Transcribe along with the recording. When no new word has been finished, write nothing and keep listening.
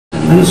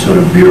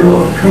Minnesota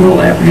Bureau of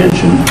Criminal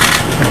Apprehension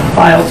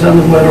files on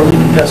the Wetterling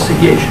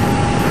investigation.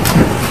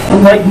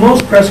 Unlike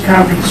most press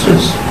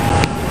conferences,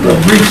 a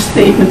brief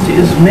statement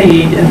is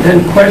made and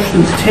then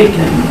questions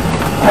taken.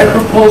 I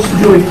propose to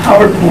do a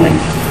PowerPoint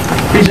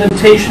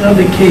presentation of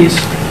the case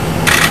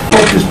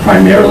focused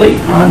primarily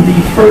on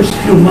the first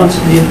few months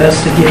of the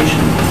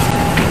investigation.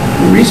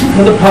 The reason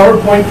for the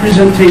PowerPoint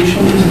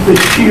presentation is the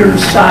sheer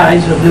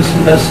size of this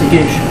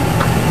investigation.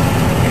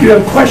 If you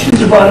have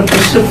questions about a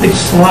specific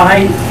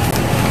slide,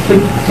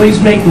 please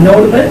make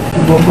note of it,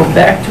 and we'll go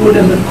back to it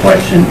in the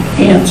question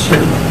answer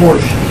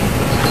portion.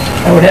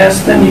 I would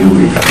ask then you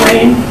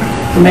refrain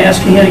from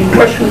asking any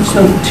questions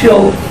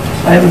until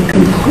I have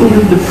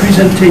concluded the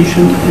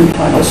presentation and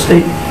final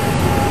statement.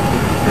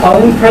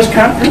 Following the press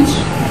conference,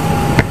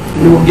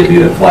 we will give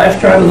you a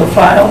flash drive of the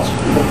files,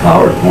 the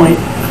PowerPoint,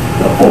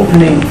 the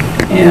opening,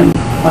 and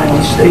final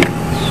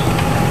statements.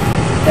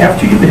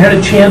 After you've had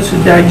a chance to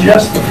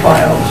digest the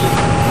files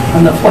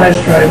on the flash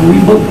drive, we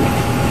believe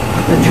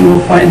that you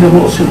will find the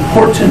most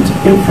important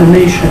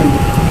information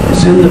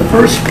is in the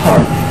first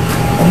part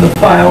of the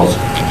files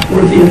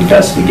where the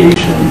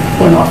investigation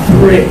went off the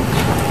rails.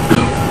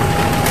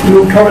 We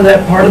will cover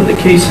that part of the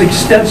case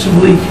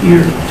extensively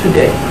here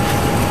today.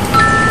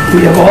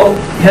 We have all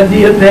had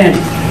the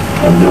advantage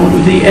of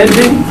knowing the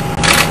ending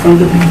from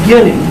the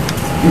beginning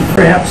in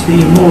perhaps the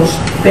most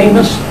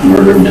famous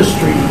murder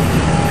mystery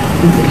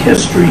in the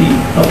history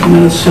of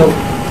Minnesota.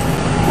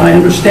 I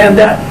understand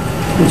that,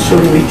 and so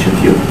do each of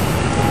you.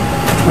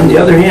 On the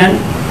other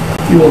hand,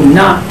 you will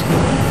not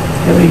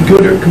have a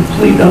good or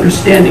complete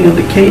understanding of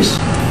the case,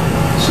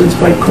 since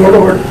by court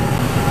order,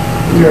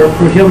 we are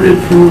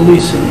prohibited from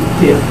releasing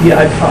the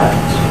FBI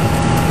files.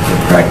 The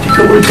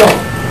practical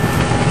result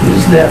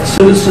is that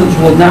citizens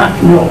will not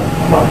know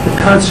about the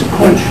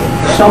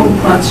some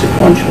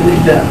consequential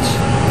events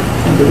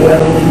in the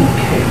Wetterling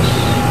case.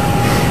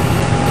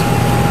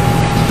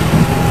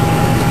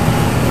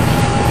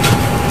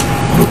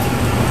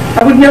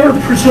 I would never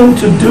presume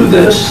to do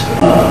this.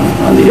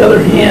 On the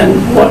other hand,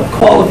 what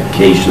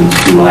qualifications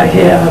do I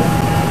have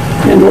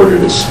in order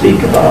to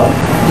speak about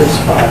this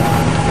file?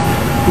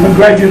 I'm a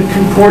graduate of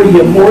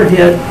Concordia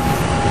Moorhead.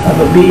 I have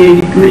a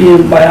BA degree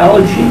in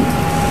biology.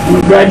 I'm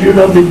a graduate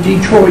of the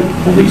Detroit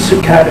Police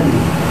Academy.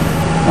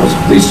 I was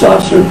a police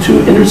officer in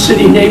 2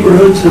 inner-city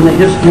neighborhoods in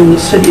the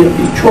city of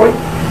Detroit.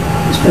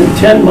 I spent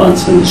 10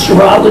 months in the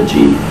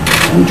serology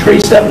and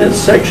trace evidence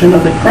section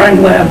of the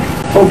crime lab,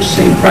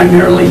 focusing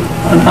primarily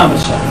on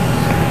homicide.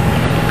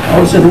 I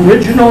was an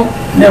original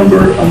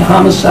member of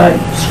Homicide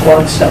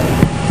Squad 7.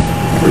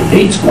 There were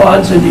 8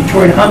 squads in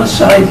Detroit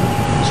Homicide.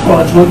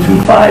 Squads 1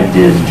 through 5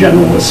 did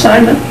general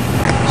assignment.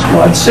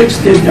 Squad 6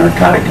 did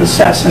narcotic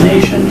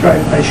assassination,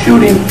 drive-by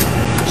shooting.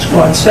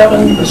 Squad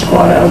 7, the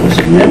squad I was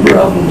a member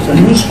of, it was a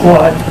new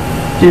squad,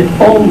 did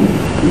only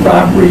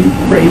robbery,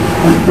 rape,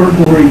 and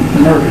burglary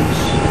murders.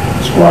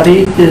 Squad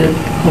 8 did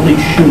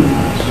police shootings.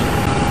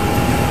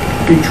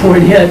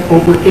 Detroit had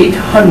over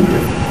 800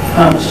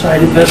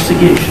 homicide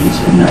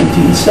investigations in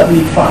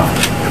 1975.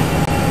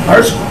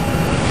 Our squad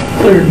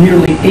cleared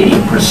nearly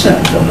 80%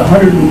 of the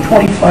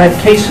 125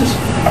 cases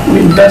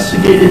we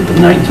investigated in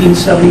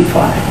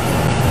 1975.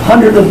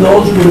 100 of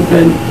those would have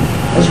been,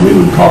 as we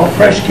would call,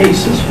 fresh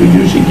cases. We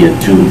usually get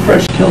 2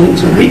 fresh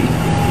killings a week.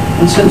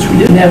 And since we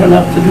didn't have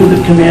enough to do,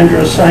 the commander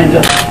assigned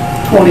us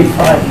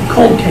 25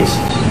 cold cases.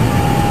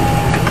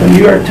 The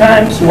New York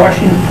Times, the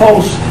Washington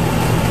Post,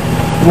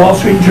 the Wall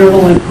Street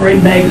Journal, and Parade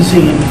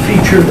Magazine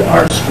featured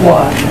our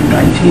squad in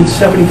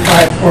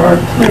 1975 for our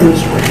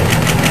clearance rate.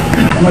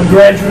 I'm a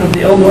graduate of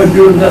the Illinois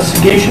Bureau of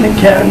Investigation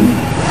Academy.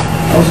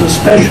 I was a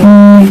special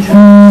agent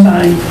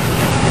assigned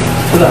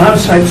to the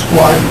homicide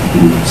squad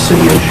in the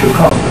city of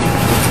Chicago.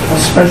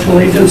 A special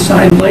agent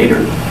assigned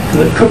later to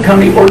the Cook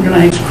County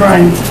Organized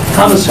Crime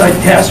Homicide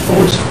Task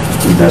Force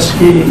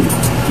investigating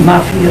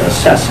mafia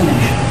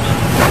assassinations.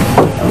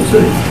 I was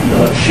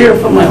the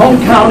sheriff of my home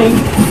county,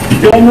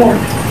 Fillmore,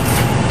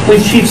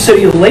 police chief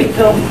city of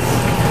Lakeville,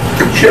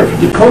 sheriff of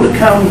Dakota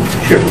County,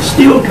 sheriff of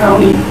Steele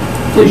County,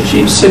 police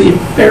chief city of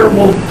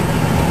Faribault,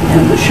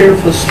 and the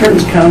sheriff of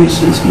STEARNS County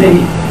since May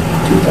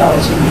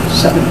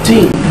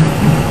 2017.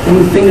 The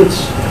only thing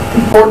that's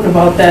important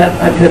about that,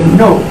 I've had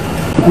no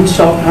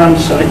unsolved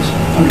homicides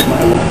under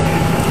my watch.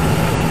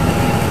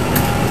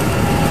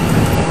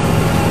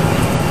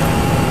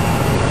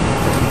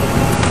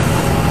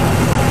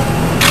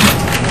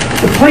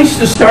 The place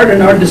to start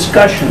in our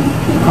discussion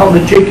of how the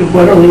Jacob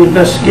Wetterling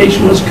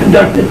investigation was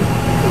conducted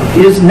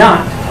is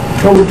not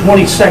October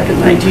 22nd,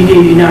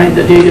 1989,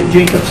 the date of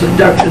Jacob's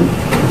abduction,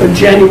 but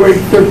January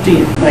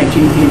 13th,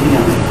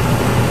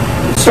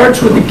 1989. It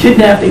starts with the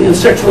kidnapping and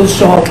sexual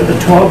assault of a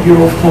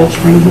 12-year-old Cold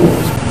Spring boy.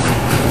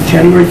 On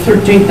January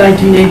 13th,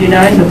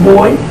 1989, the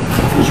boy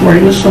was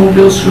wearing a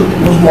snowmobile suit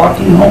and was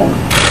walking home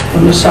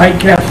from the Side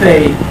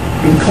Cafe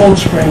in Cold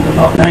Spring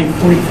about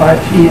 9:45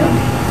 p.m.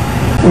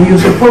 when he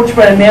was approached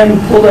by a man who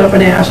pulled up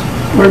and asked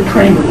where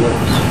Kramer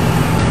lives.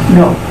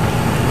 No,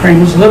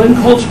 Kramer's living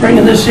in Cold Spring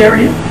in this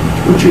area,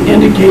 which would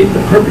indicate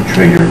the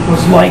perpetrator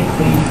was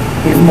likely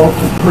a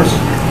local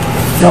person.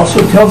 He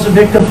also tells the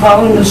victim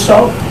following the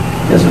assault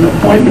he has an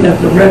appointment at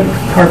the Red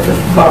Carpet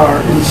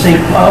Bar in St.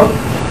 Cloud,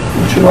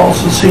 which would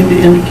also seem to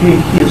indicate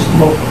he is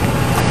local.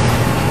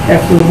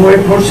 After the boy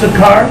approached the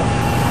car,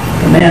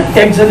 the man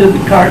exited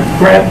the car,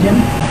 grabbed him,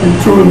 and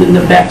threw him in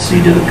the back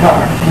seat of the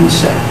car and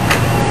said,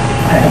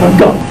 "I have a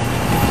gun.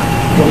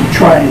 Don't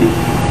try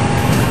anything."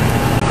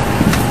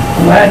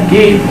 The lad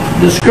gave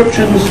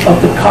descriptions of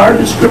the car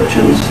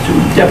descriptions to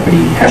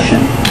Deputy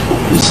Hessian,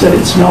 who said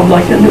it smelled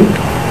like a new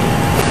car.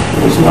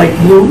 It was light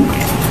blue,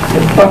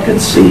 with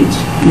bucket seats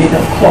made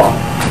of cloth,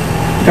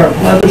 dark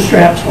leather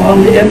straps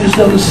along the edges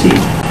of the seat,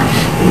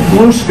 a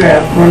blue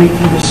strap running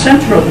through the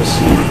center of the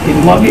seat,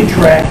 a luggage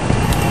rack,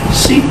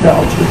 seat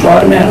belts which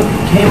automatically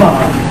came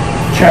on,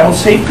 child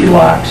safety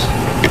locks,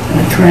 and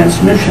a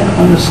transmission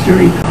on the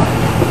steering column.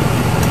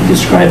 He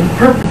described the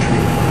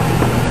perpetrator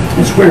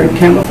as wearing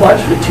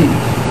camouflage fatigue,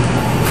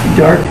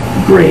 dark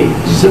gray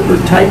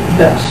zipper-type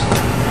vest,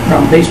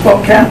 brown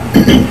baseball cap,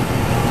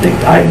 thick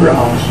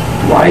eyebrows,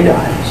 wide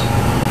eyes,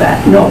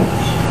 fat nose,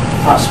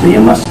 possibly a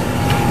mustache,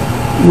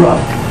 rough,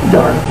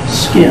 dark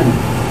skin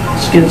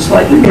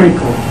slightly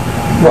wrinkled,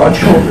 broad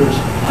shoulders,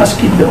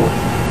 husky build,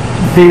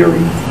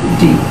 very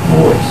deep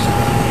voice,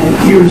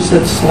 and ears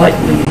that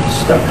slightly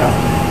stuck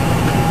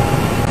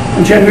out.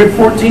 On January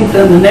 14th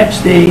and the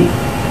next day,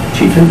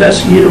 Chief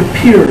Investigator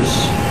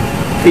Pierce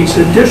takes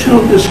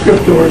additional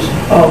descriptors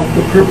of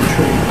the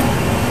perpetrator.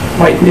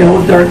 White male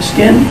with dark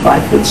skin,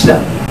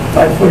 5'7",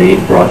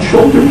 5'8", broad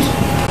shoulders,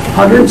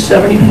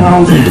 170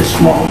 pounds with a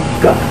small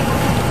gut.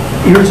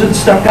 Ears that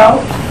stuck out,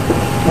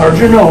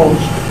 larger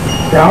nose,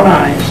 brown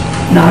eyes,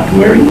 not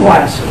wearing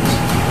glasses,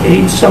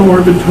 age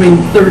somewhere between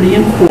 30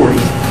 and 40,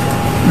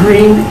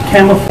 green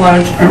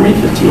camouflage army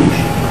fatigue,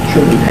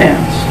 shirt and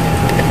pants,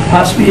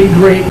 possibly a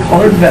gray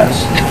colored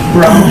vest,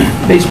 brown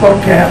baseball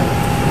cap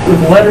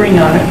with lettering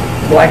on it,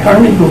 black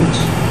army boots,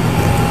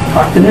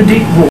 talked in a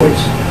deep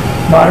voice,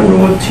 bottom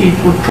row of teeth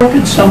were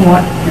crooked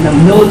somewhat, and a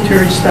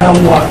military-style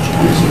watch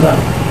on his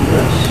left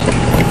wrist.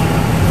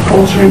 The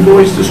Cold Spring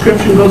boy's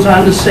description goes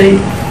on to say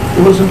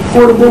there was a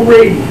portable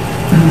radio,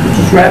 which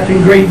was wrapped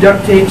in gray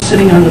duct tape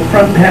sitting on the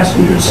front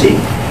passenger seat.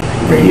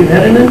 The radio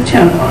had an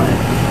antenna on it.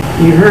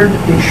 He heard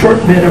a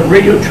short bit of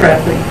radio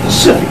traffic,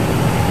 Pacific,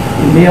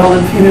 a male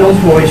and female's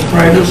voice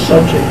prior to the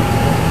subject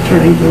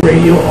turning the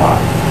radio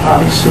off.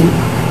 Obviously,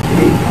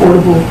 a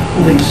portable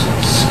police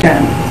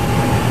scanner.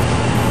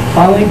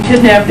 Following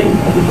kidnapping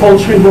of the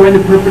Cold Spring boy, the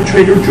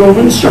perpetrator drove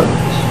in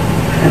circles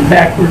and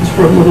backwards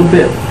for a little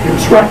bit.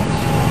 Here's right.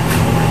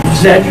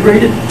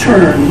 Exaggerated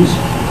turns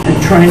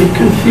and trying to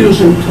confuse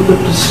him to the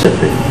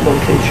Pacific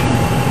location.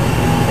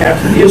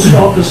 After the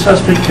assault, the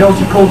suspect tells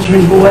the Cold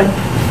Spring boy,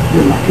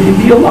 "You're lucky to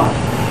be alive.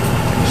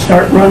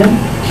 Start running,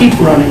 keep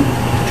running,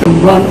 to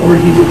run or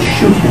he would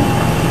shoot him."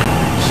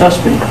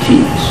 Suspect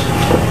keeps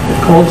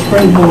the Cold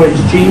Spring boy's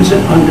jeans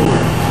and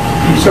underwear.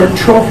 These are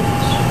trophies.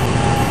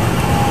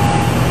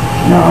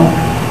 Now,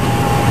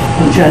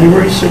 on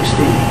January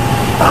 16th,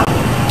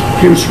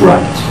 Pierce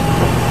writes,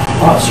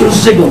 Officer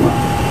Ziegelmeyer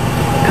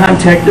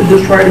contacted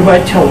this writer by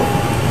telephone.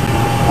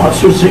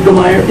 Officer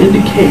Ziegelmeyer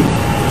indicated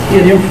he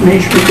had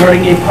information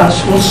regarding a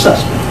possible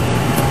suspect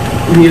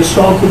in the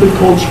assault of the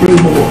Cold Spring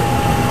boy.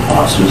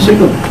 Officer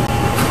Ziegelmeyer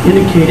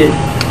indicated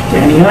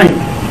Danny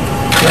Heinrich.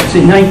 That's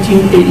a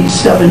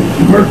 1987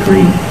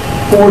 Mercury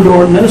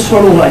 4-door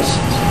Minnesota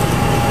license,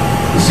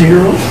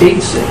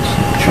 086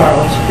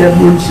 Charles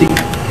Edward Z.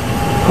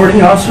 According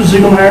to Officer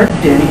Ziegelmeyer,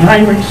 Danny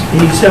Heinrich's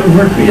 87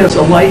 Mercury has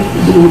a light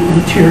blue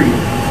interior.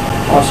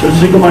 Officer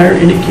Ziegelmeyer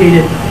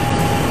indicated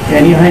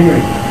Danny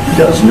Heinrich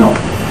does know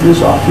and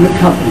is often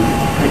accompanied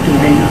by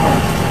Dwayne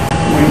Hart.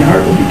 Dwayne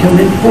Hart will become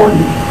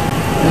important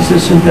as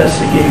this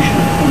investigation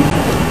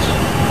unfolds.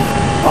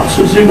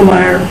 Officer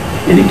Ziegelmeyer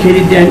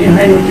indicated Danny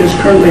Heinrich is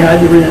currently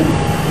either in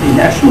the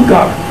National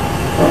Guard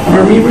or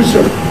Army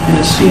Reserve and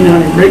is seen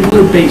on a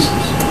regular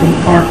basis in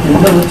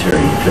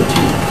military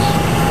fatigues.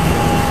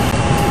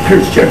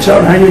 Pierce checks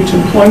out Heinrich's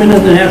employment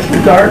in the National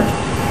Guard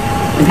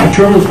and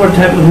determines what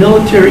type of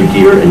military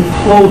gear and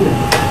clothing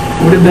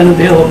would have been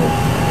available.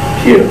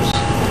 Pierce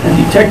and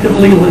Detective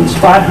Leland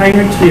spot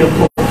Heinrich's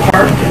vehicle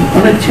parked and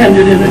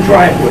unattended in a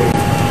driveway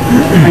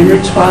at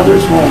Heinrich's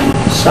father's home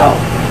south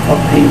of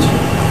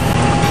Painesville.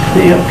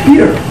 They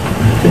appear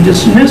to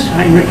dismiss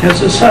Heinrich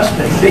as a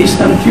suspect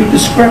based on a few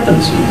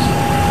discrepancies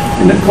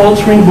in the Cold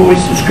Spring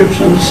boy's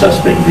description of the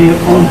suspect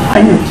vehicle and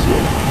Heinrich's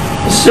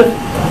vehicle, specifically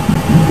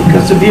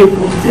because the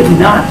vehicle did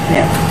not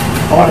have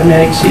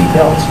automatic seat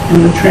belts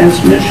and the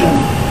transmission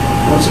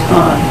was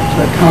on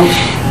the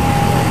console.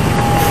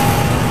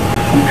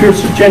 On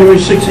Pierce's January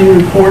 16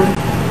 report,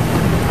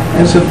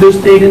 as of this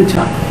date and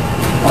time,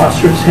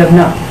 officers have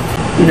not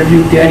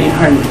interviewed Danny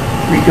Heinrich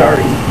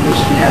regarding this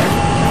matter.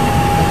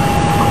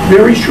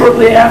 Very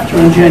shortly after,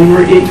 on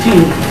January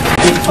 18th,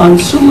 and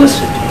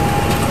unsolicited,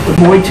 the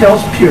boy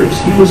tells Pierce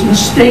he was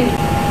mistaken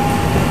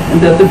and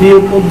that the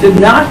vehicle did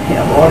not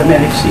have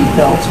automatic seat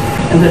belts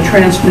and the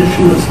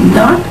transmission was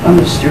not on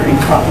the steering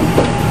column,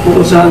 but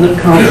was on the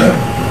counter.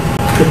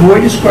 The boy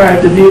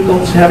described the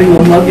vehicle as having a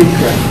luggage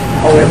rack,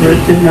 however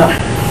it did not.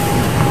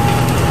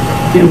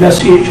 The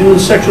investigation of the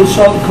sexual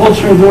assault of Cold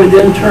Spring boy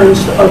then turns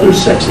to other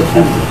sex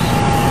offenders.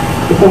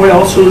 The boy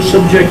also is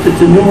subjected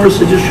to numerous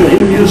additional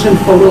interviews and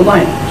photo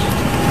lineups.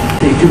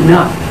 They do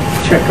not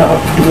check out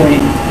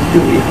Dwayne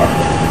Dewey Hart.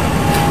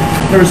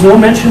 There is no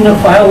mention in the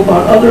file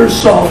about other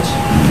assaults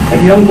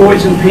of young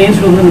boys in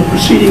Painesville in the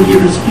preceding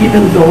years,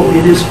 even though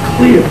it is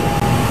clear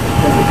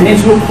that the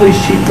Painesville Police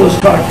Chief was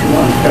talked to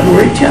on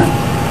February 10,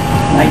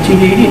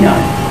 1989,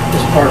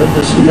 as part of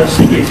this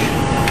investigation.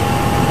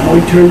 Now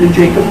we turn to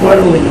Jacob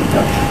Wetterling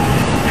abduction.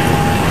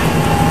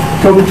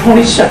 October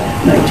 22,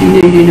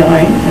 1989,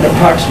 at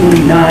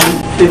approximately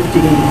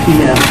 9:15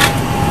 p.m.,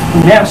 a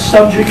masked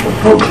subject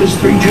approaches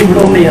three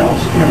juvenile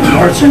males, Aaron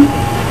Larson,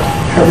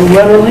 Jacob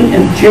Wetterling,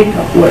 and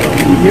Jacob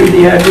Wetterling, near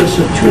the address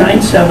of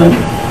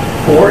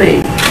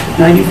 29748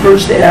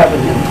 91st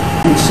Avenue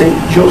in St.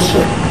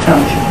 Joseph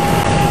Township.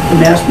 The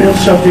masked male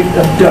subject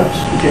abducts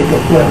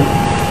Jacob Wetterling.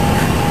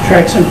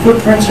 Tracks and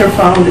footprints are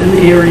found in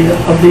the area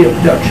of the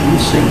abduction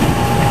scene.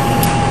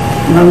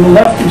 And on the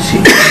left, we see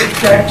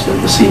tracks at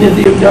the scene of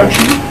the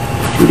abduction.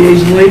 2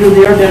 days later,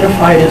 they are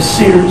identified as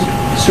Sears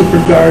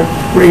SuperGuard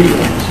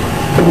radios.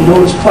 You'll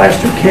notice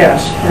plaster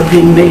casts are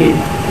being made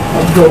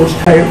of those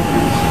tire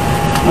prints.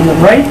 On the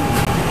right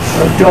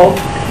are adult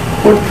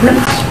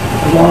footprints,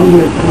 along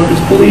with what is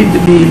believed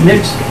to be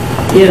mixed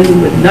in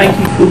with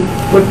Nike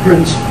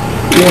footprints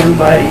worn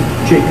by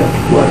Jacob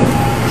Wetterling.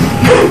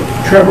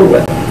 Trevor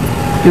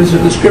Wetterling gives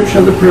a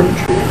description of the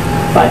perpetrator.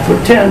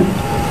 5'10",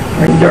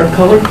 wearing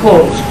dark-colored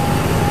clothes,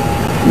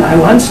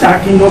 nylon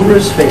stocking over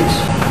his face,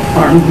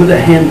 armed with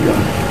a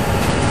handgun.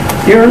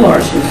 Aaron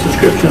Larson's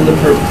description of the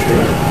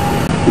perpetrator: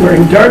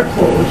 wearing dark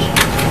clothes,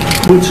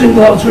 boots and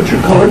gloves which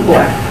are colored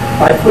black,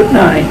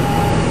 5'9",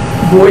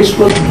 voice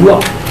was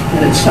rough,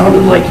 and it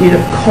sounded like he had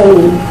a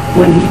cold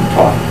when he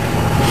talked.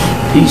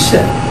 He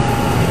said,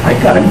 "I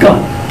got a gun,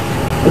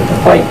 but the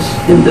fight's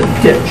in the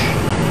ditch.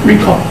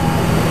 Recall,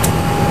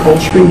 Cold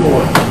Spring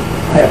boy,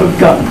 I have a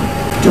gun.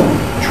 Don't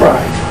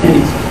try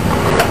anything."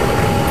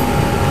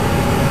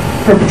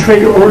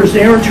 Perpetrator orders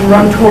Aaron to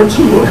run towards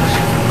the woods.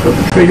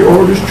 Perpetrator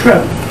orders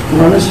Trevor to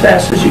run as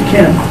fast as you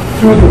can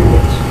through the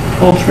woods.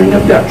 Cold Spring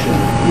abduction,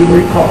 you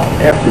recall.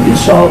 After the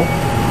assault,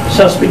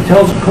 suspect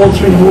tells the Cold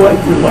Spring boy,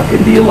 "You're lucky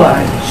to be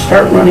alive.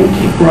 Start running,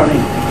 keep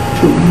running.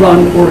 To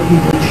run or he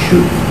will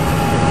shoot."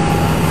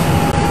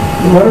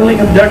 The Wetterling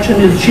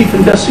abduction is Chief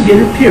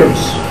Investigator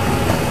Pierce,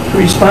 who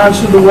responds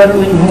to the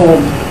Wetterling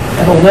home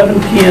at 11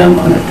 p.m.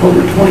 on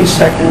October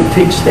 22nd and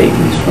takes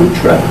statements from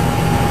Trevor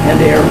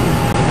and Aaron.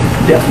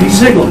 Deputy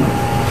Ziegler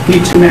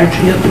meets him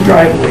actually at the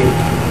driveway.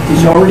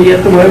 He's already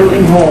at the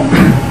Wetterling home.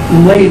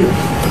 Later,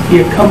 he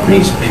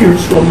accompanies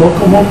Pierce to a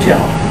local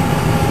motel,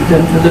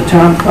 then to the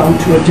town found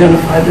to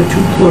identify the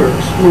two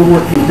clerks who were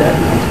working that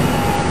night.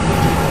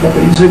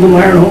 Deputy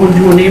Ziegler and home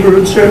do a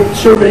neighborhood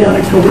survey on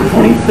October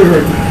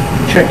 23rd,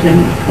 check in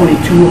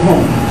 22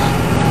 homes.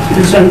 It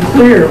is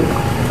unclear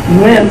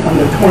when on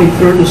the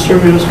 23rd the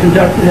survey was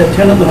conducted. At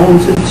 10 of the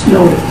homes it is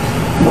noted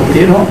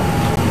nobody at home.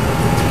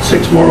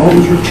 6 more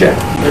homes were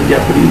checked by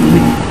Deputy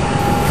Lee.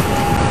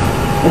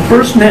 The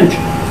first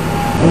mention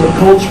of the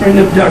Cold Spring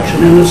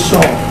abduction and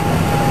assault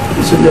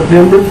is on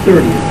November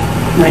 30th,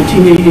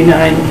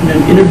 1989, in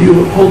an interview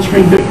of a Cold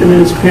Spring victim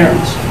and his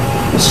parents.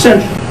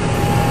 Essentially,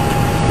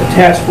 the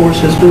task force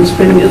has been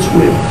spinning its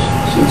wheels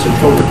since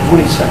October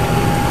 22nd.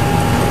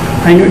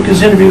 Heinrich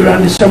is interviewed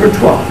on December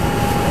 12th,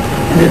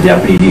 and the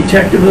deputy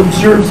detective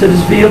observes that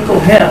his vehicle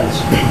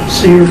has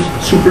Sears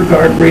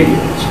SuperGuard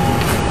radios.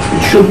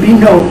 It should be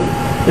noted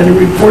that in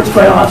reports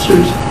by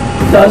officers,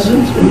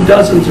 dozens and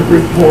dozens of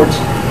reports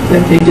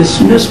that they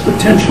dismiss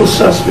potential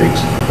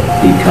suspects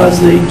because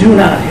they do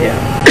not have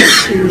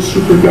Sears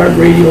SuperGuard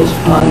radios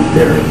on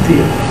their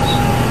vehicles.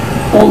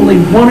 Only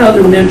one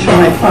other mention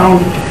I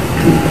found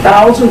in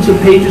thousands of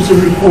pages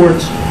of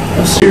reports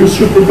of Sears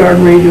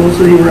SuperGuard radios.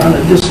 They were on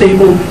a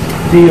disabled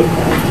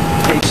vehicle,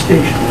 a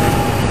station.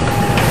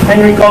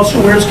 Heinrich also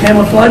wears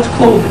camouflage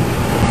clothing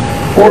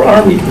or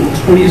army boots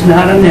when he's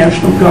not on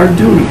National Guard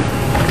duty.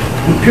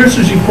 In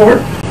Pierce's report,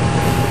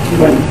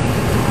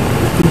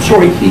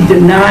 he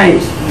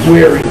denies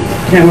wearing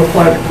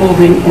camouflage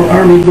clothing or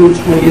army boots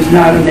when he is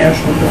not on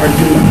National Guard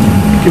duty.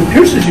 In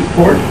Pierce's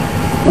report,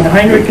 when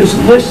Heinrich is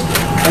listed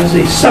as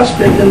a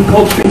suspect in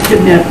Cold Spring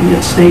kidnapping,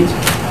 it states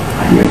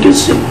Heinrich is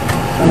seen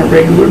on a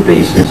regular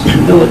basis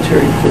in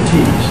military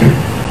fatigues.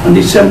 On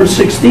December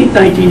 16,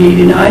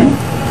 1989,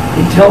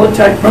 a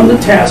teletype from the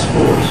task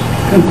force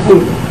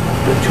concluded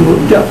the 2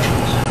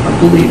 abductions are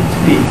believed to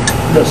be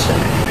the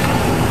same.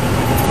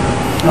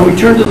 Now we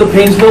turn to the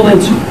Painesville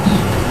incidents.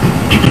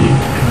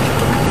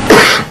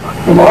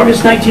 From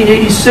August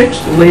 1986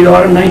 to late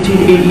autumn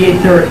 1988,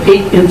 there are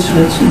 8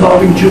 incidents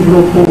involving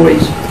juvenile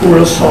boys who were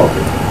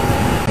assaulted.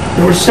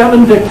 There were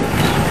 7 victims.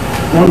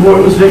 1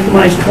 boy was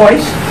victimized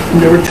twice,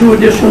 and there were 2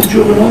 additional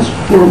juveniles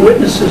who were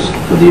witnesses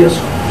to the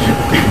assault.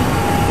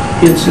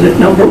 Incident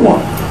number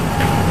 1,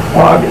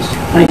 August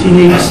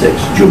 1986,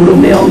 juvenile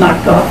male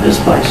knocked off his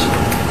bicycle.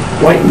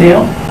 White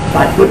male,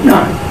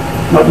 5'9",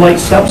 mud-like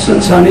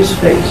substance on his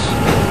face.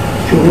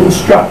 Juvenile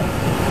struck.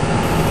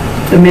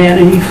 the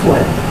man and he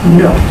fled.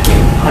 Note,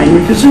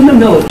 Heinrich is in the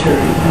military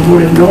and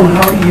would have known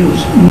how to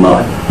use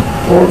mud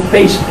or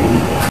face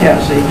paint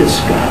as a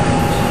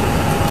disguise.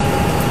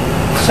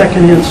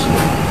 Second incident,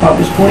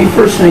 August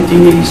 21st,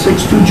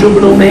 1986, two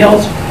juvenile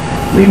males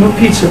leave a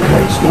pizza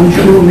place. One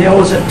juvenile male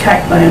was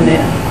attacked by a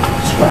man,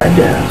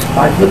 described as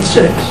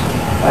 5'6",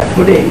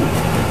 5'8",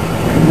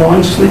 wearing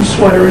long sleeve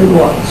sweater and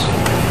gloves.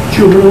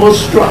 Juvenile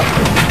was struck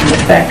in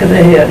the back of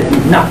the head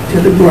and knocked to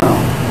the ground.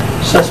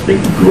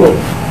 Suspect groped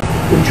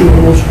the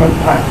juvenile's front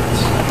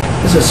pockets.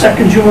 As the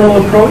second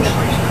juvenile approached,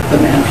 the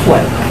man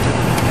fled.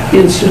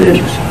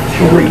 Incident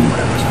 3,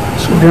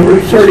 November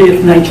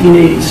 30th,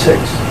 1986.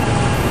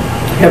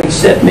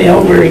 Heavy-set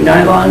male wearing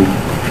nylon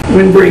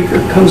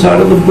windbreaker comes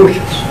out of the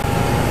bushes,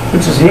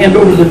 puts his hand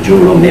over the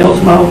juvenile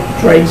male's mouth,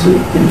 drags it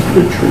into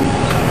the tree.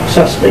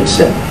 Suspect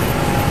said,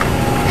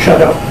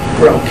 "Shut up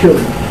or I'll kill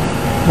you."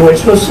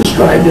 Voice was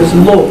described as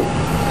low,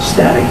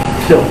 static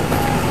film.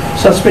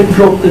 Suspect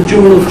groped the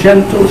juvenile's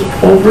genitals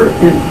over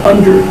and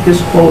under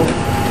his clothing.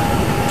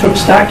 Took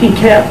stocking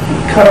cap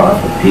and cut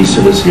off a piece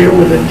of his hair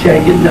with a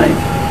jagged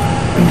knife.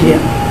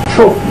 Again,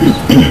 trophies.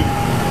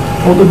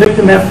 Told the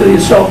victim after the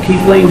assault,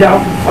 "Keep laying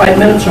down for 5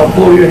 minutes, I'll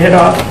blow your head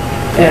off."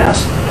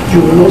 Asked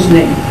juvenile's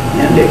name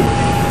and age.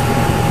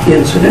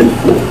 Incident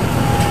 4,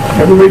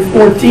 February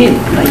 14,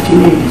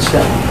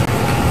 1987.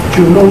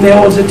 Juvenile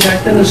male was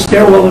attacked in the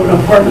stairwell of an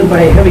apartment by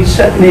a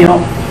heavy-set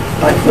male,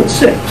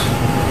 5'6",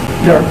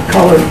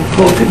 dark-colored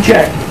quilted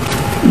jacket.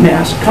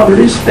 Mask covered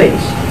his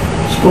face.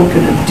 Spoke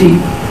in a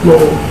deep,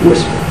 low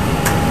whisper.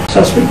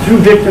 Suspect threw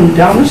victim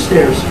down the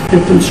stairs.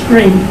 Victim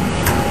screamed.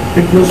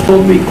 Victim was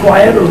told to be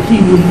quiet or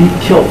he would be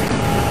killed.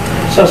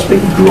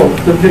 Suspect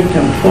groped the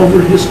victim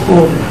over his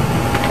clothing.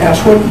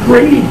 Asked what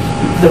grade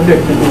the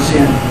victim was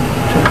in.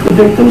 Took the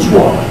victim's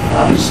wallet.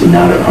 Obviously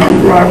not an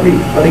armed robbery,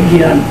 but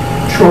again,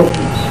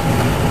 trophies.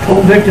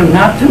 Told victim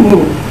not to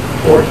move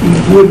or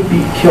he would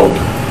be killed.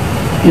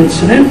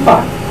 Incident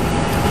 5,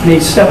 May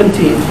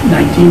 17,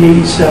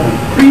 1987.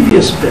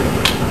 Previous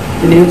victim.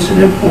 In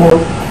incident 4,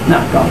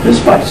 knocked off his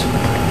bicycle.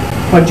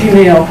 Pudgy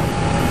male,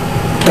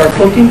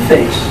 dark-looking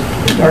face,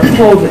 dark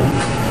clothing.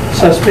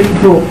 Suspect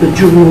groped the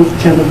juvenile's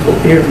genital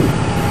area.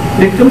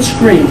 Victim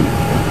screamed,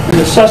 and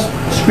the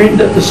screamed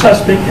that the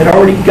suspect had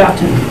already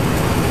gotten him.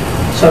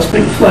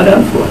 Suspect fled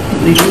on foot,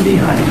 leaving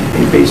behind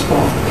a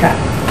baseball cap.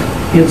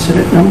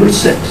 Incident number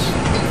 6,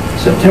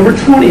 September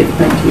 20th,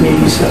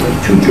 1987.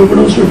 Two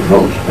juveniles were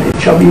approached by a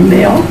chubby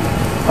male,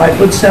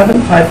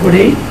 5'7",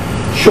 5'8",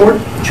 short,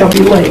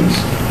 chubby legs.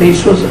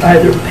 Face was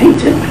either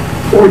painted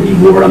or he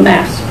wore a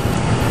mask.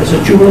 As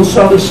the juvenile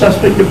saw the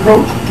suspect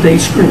approach, they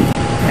screamed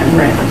and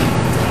ran.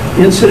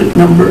 Incident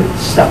number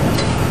 7,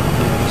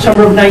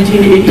 summer of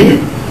 1988.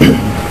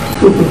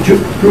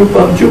 Group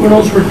of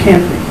juveniles were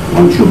camping.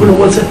 One juvenile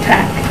was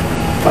attacked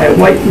by a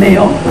white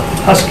male,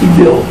 husky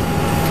build,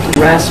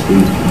 raspy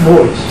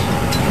voice.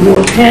 He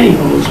wore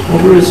pantyhose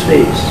over his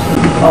face.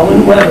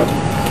 Colin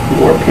Wetterling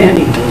wore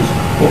pantyhose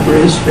over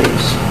his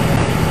face.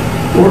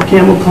 Wore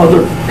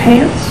camel-colored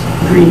pants,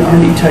 green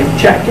army-type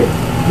jacket,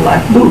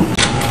 black boots,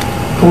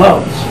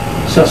 gloves.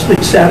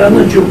 Suspect sat on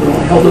the juvenile,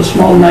 held a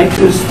small knife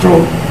to his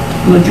throat.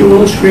 When the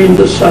juvenile screamed,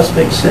 the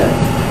suspect said,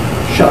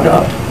 "Shut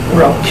up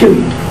or I'll kill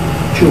you."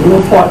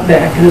 Juvenile fought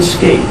back and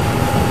escaped.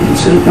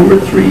 Incident number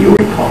 3, you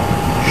recall,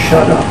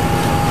 "Shut up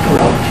or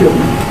I'll kill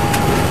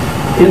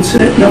you."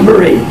 Incident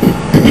number 8,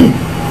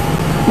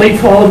 late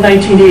fall of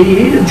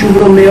 1988, a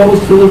juvenile male was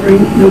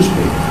delivering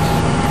newspapers.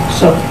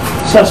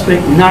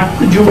 Suspect knocked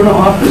the juvenile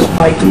off his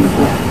bike and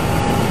fled.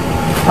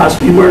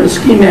 Possibly wearing a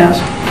ski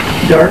mask,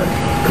 dark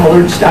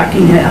colored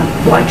stocking hat,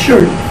 black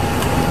shirt,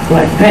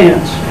 black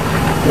pants,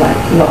 black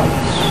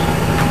gloves.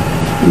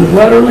 And the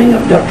Wetterling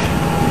abduction.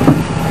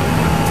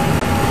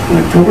 On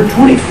October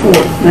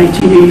 24th,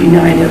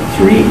 1989 at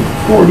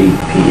 3:40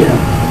 p.m.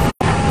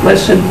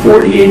 Less than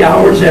 48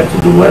 hours after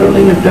the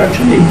Wetterling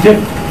abduction, a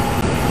victim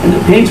in the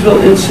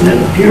Painesville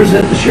incident appears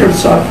at the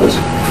sheriff's office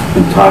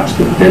and talks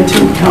to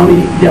Benton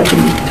County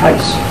Deputy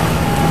Tice,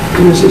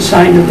 who is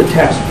assigned to the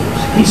task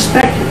force. He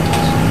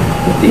speculates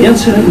that the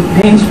incident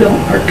in Painesville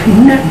are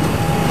connected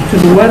to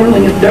the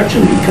Wetterling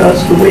abduction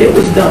because the way it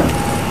was done,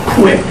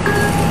 quick,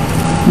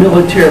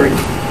 military,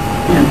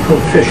 and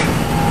proficient.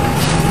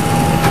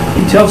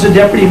 He tells the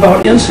deputy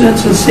about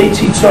incidents and states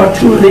he saw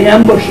 2 of the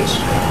ambushes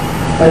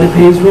by the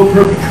Painesville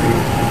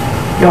perpetrator.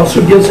 He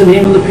also gives the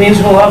name of the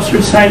Painesville officer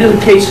assigned to the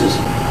cases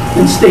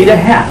and state a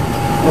hat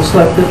was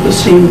left at the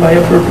scene by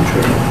a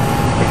perpetrator.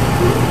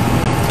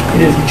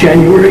 It is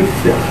January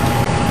 5th,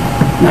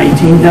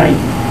 1990,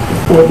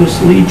 before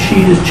this lead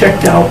sheet is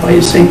checked out by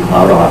a St.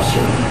 Cloud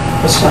officer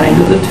assigned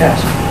to the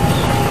task force.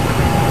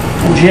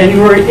 On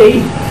January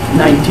 8th,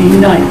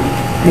 1990,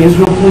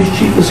 Painesville Police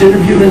Chief is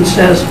interviewed and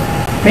says,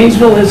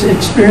 Painesville has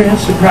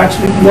experienced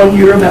approximately 1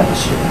 year of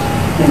episodes,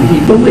 and he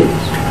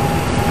believes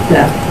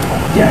that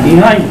Danny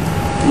Heinrich,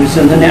 who is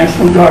in the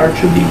National Guard,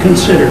 should be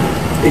considered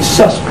a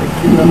suspect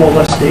in the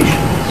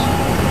molestations.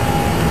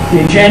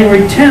 On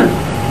January 10th,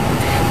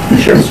 the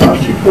Sheriff's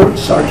Office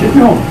reports Sergeant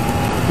Nolan.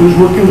 who was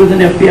working with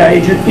an FBI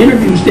agent,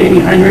 interviews Danny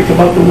Heinrich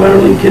about the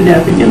Wetterling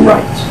kidnapping and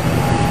writes,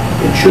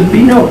 "It should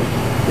be noted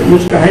that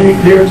Mr.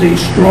 Heinrich bears a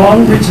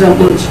strong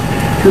resemblance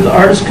to the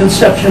artist's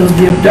conception of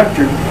the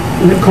abductor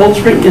in the Cold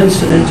Spring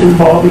incident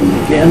involving,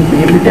 again,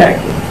 name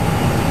redacted.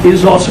 He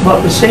is also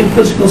about the same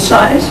physical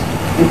size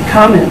and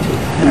commented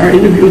in our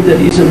interview that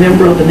he's a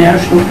member of the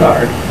National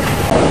Guard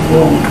of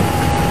Rome."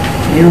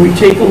 Here we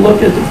take a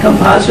look at the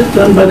composite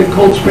done by the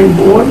Cold Spring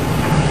Board,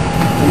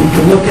 and we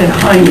can look at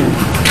Heinrich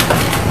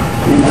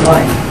in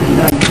life in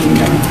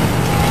 1990.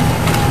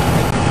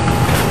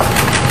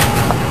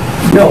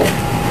 Note,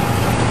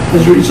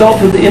 as a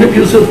result of the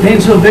interviews of the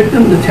Painesville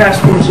victim, the task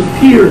force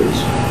appears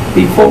to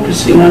be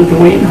focusing on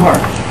Dwayne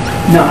Hart,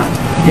 not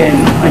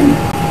Danny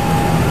Heinrich.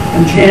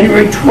 On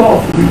January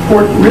 12th, a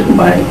report written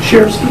by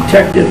Sheriff's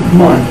Detective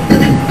Munn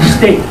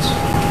states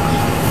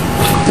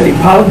that a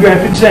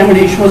polygraph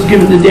examination was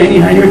given to Danny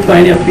Heinrich by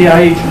an FBI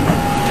agent,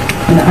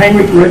 and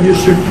Heinrich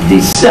registered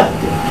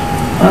deceptive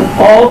on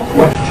all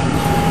questions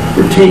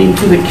pertaining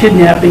to the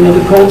kidnapping of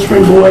the Cold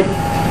Spring boy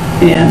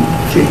and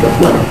Jacob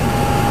Wetterling.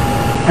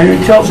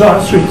 Heinrich tells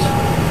officers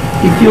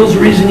he feels the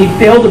reason he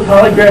failed the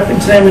polygraph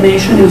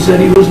examination is that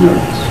he was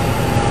nervous.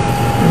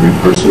 Every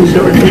person who's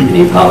ever taken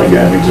a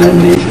polygraph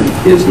examination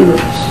is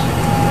nervous.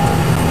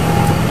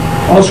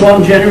 Also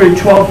on January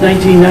 12,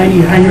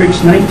 1990,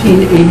 Heinrich's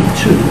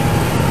 1982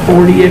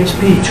 Ford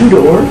EXP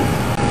two-door,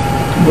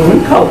 blue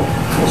in color,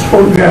 was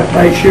photographed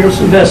by a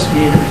sheriff's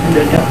investigator and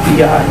an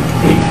FBI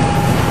agent.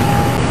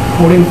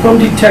 Quoting from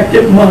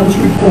Detective Munn's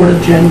report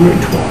of January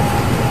 12th.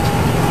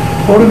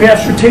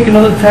 Photographs were taken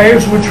of the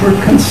tires which were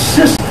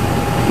consistent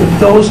with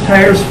those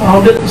tires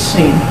found at the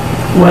scene,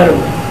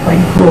 Wetterling, by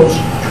gross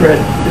tread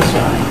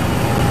design.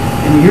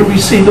 And here we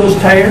see those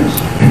tires,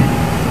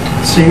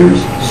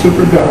 Sears,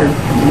 Superguard,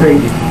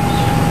 Radius.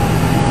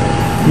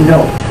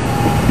 Note,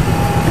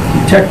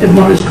 Detective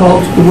Munn is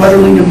called to the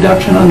Wetterling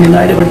abduction on the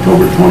night of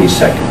October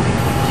 22nd.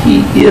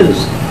 He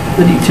is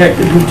the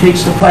detective who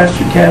takes the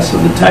plaster casts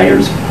of the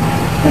tires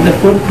and the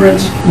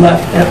footprints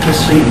left at the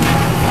scene.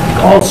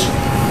 Also,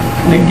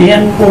 and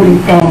again quoting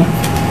from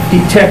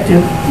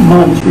Detective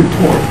Munn's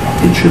report,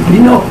 it should be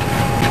noted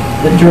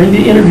that during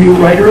the interview,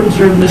 Ryder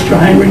observed Mr.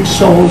 Heinrich's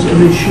soles of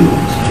his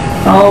shoes,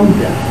 found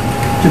them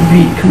to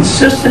be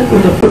consistent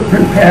with the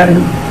footprint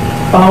pattern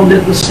found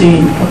at the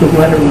scene of the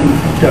Wetterling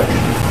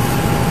abduction.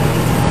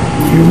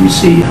 And here we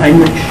see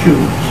Heinrich's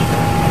shoes.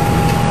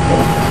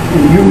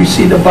 And here we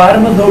see the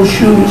bottom of those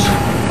shoes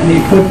and a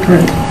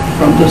footprint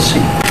from the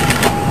scene.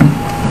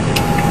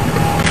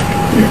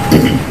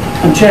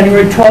 On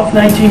January 12,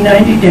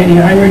 1990, Danny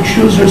Heinrich's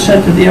shoes are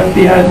sent to the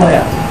FBI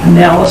lab.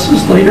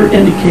 Analysis later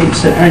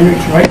indicates that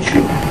Heinrich's right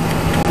shoe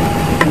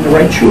and the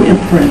right shoe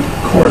imprint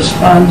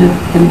corresponded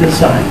in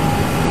design.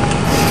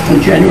 On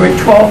January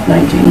 12,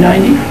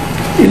 1990,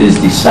 it is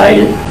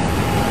decided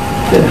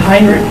that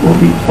Heinrich will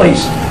be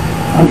placed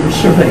under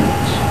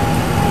surveillance.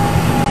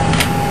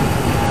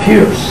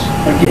 Pierce,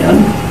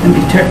 again, and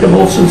Detective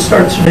Olson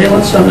start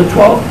surveillance on the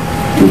 12th,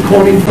 and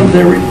quoting from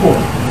their report,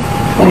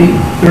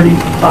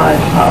 20:35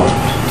 hours.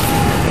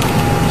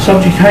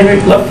 Subject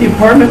Heinrich left the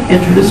apartment,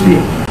 entered his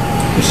vehicle,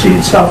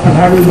 proceeded south on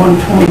Highway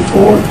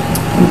 124,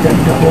 and then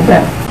doubled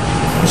back.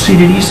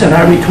 Proceeded east on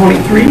Highway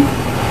 23,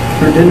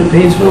 turned into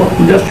Painesville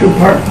Industrial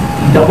Park,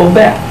 doubled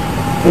back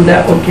from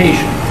that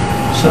location.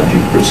 Subject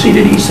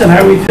proceeded east on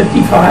Highway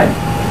 55,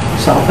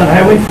 south on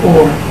Highway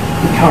 4,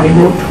 and County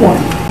Road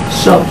 20.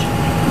 Subject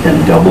then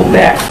doubled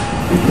back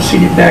and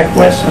proceeded back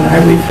west on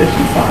Highway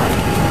 55.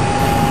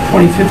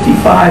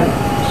 20:55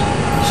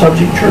 hours.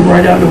 Subject turned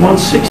right onto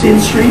 160th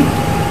Street,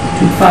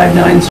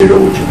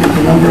 2590, which would be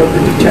the number of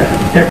the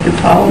detective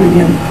following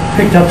him,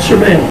 picked up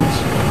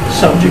surveillance.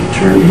 Subject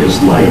turned his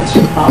lights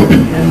out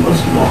and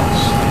was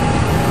lost.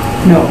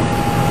 No.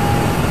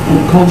 In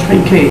the Cold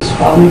Spring case,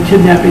 following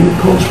kidnapping the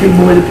Cold Spring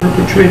boy, the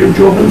perpetrator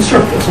drove in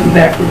circles and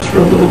backwards for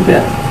a little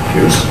bit.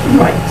 Pierce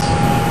writes,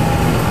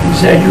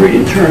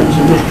 exaggerated turns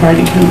and was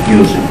trying to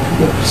confuse him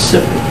to the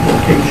specific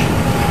location.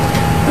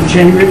 On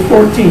January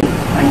 14,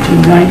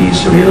 1990,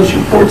 surveillance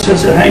report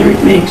says that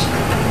Heinrich makes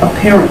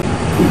apparent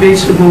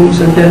evasive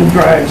moves and then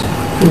drives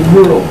to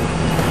rural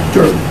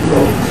dirt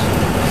roads.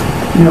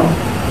 No,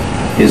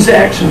 his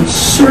actions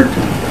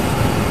certainly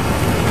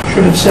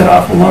should have set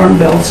off alarm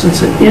bells,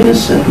 since an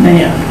innocent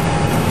man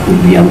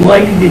would be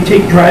unlikely to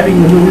take driving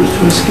maneuvers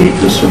to escape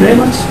the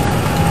surveillance.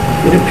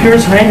 It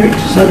appears Heinrich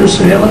is under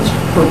surveillance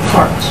for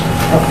parts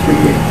of 3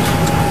 years.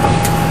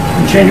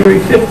 On January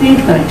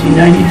 15,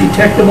 1990,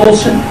 Detective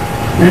Olson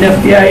and an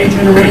FBI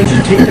agent arranged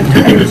to take the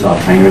tires off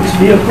Heinrich's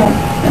vehicle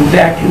and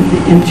vacuum the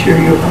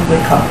interior of the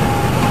car.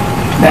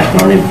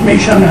 Background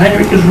information on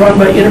Heinrich is run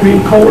by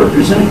interviewing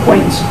coworkers and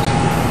acquaintances.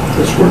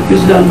 This work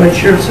is done by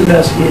sheriff's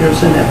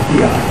investigators and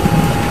FBI.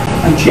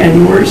 On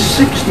January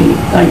 16,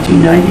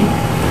 1990,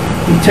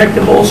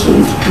 Detective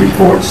Olson's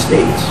report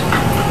states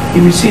he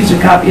receives a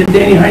copy of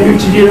Danny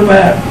Heinrich's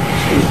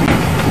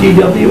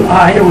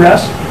DWI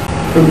arrest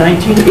from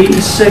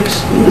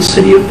 1986 in the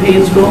city of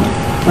Painesville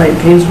by a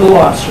Painesville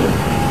officer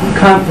who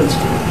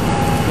confiscated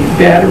a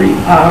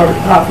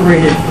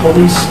battery-operated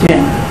police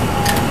scanner,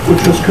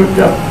 which was hooked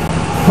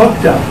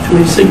up to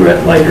a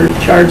cigarette lighter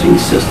charging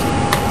system.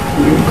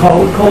 You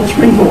recall the Cold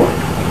Spring Board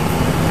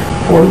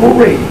portable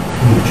radio,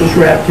 which was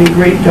wrapped in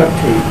great duct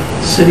tape,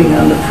 sitting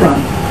on the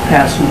front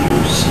passenger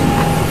seat.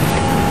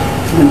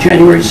 On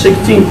January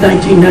 16,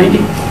 1990,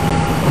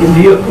 a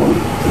vehicle,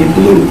 a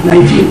blue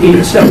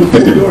 1987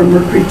 four-door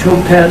Mercury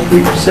Topaz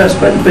repossessed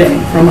by the bank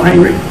from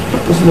Heinrich,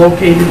 was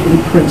located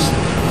in Princeton.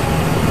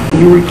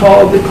 You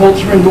recall the Cold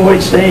Spring boy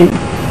saying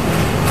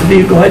the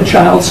vehicle had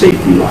child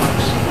safety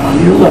locks.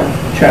 On your left,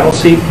 child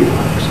safety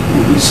locks.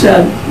 And he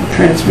said the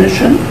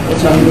transmission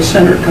was on the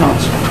center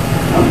console.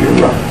 On your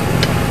right.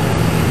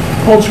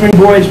 Cold Spring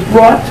boy is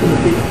brought to the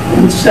vehicle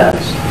and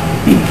says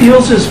he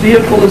feels this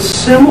vehicle is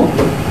similar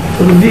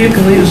to the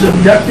vehicle he was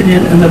abducted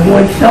in, and the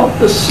boy felt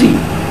the seat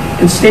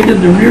and stated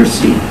the rear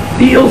seat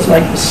feels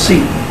like the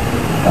seat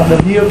of the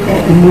vehicle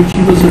in which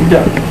he was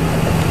abducted.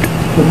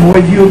 The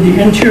boy viewed the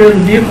interior of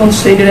the vehicle and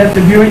stated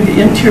after viewing the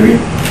interior,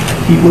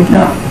 he would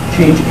not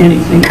change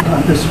anything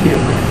on this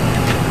vehicle.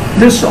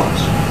 This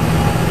officer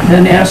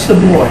then asked the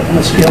boy, on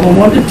a scale of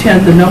 1 to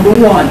 10, the number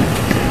 1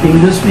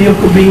 being this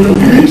vehicle being the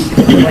least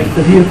like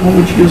the vehicle in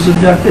which he was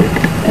abducted,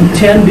 and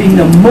 10 being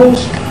the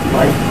most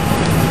like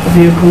the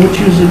vehicle in which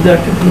he was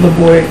abducted, for the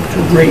boy to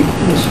rate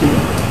this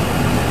vehicle.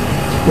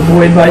 The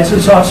boy advised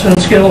his officer on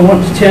a scale of 1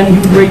 to 10, he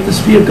would rate this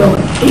vehicle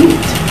an 8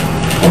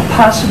 or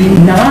possibly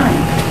 9,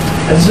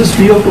 as this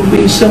vehicle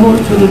being similar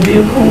to the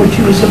vehicle in which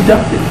he was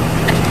abducted.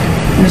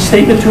 In a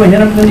statement to a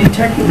Hennepin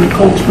detective, the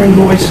Cold Spring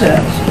boy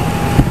says,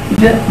 he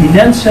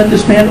then said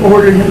this man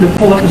ordered him to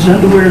pull up his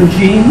underwear and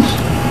jeans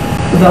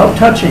without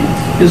touching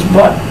his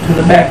butt to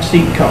the back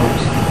seat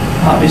covers.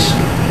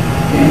 Obviously,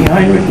 Danny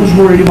Heinrich was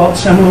worried about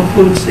seminal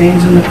fluid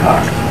stains in the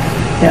car.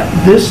 At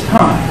this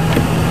time,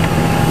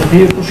 the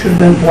vehicle should have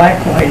been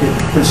black-lighted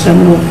for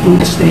seminal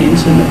fluid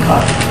stains in the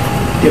car.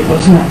 It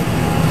was not.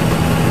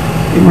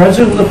 A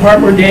resident of the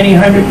apartment where Danny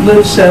Heinrich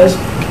lives says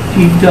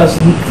he does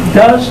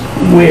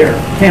wear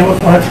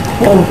camouflage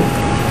clothing,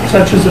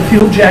 such as a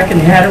fuel jacket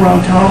and hat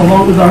around town,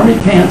 along with army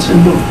pants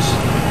and boots.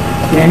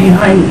 Danny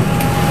Heinrich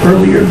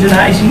earlier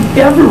denies he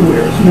ever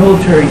wears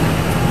military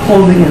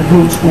clothing or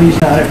boots when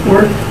he's not at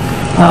work.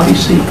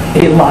 Obviously,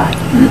 a lie.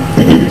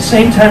 At the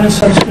same time, in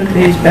subsequent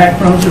days,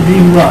 backgrounds are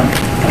being run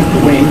on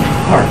Dwayne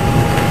Hart.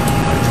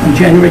 On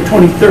January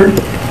 23rd,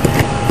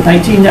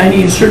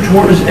 1990, a search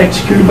warrant was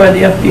executed by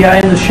the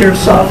FBI and the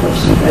Sheriff's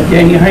Office at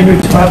Danny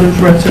Heinrich's father's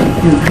residence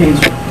in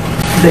Painesville.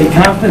 They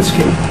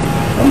confiscated,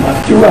 from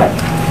left to right,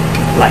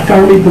 black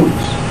army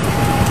boots,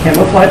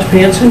 camouflage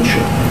pants and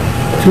shirt,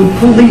 2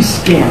 police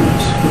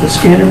scanners with a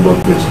scanner book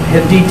which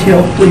had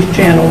detailed police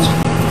channels,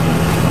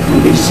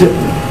 and a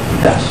zipper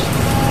vest.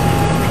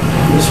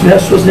 This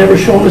vest was never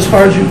shown as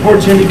far as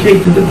reports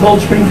indicate to the Cold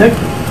Spring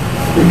victim.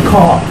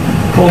 Recall,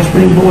 the Cold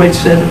Spring boy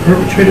said the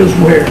perpetrator was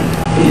wearing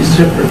a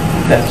zipper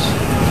vest.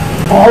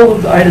 All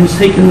of the items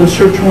taken in the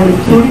search warrant,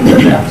 including the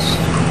vest,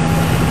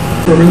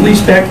 were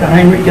released back to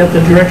Heinrich at the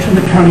direction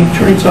of the county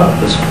attorney's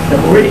office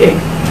February 8,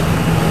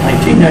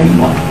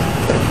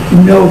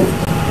 1991. Noted.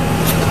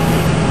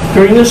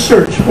 During the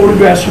search,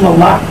 photographs from a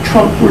locked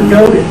trunk were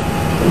noted.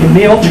 A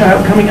male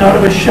child coming out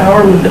of a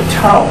shower with a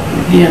towel,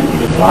 again,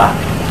 a locked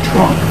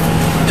trunk,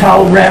 a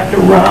towel wrapped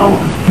around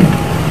him.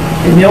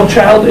 A male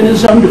child in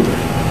his underwear.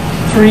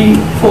 3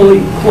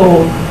 fully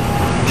clothed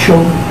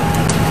children.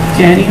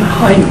 Danny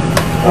Heinrich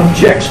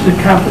objects to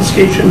the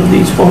confiscation of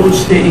these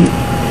photos, stating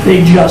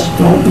they just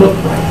don't look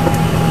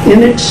right.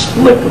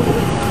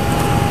 Inexplicably,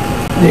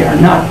 they are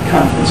not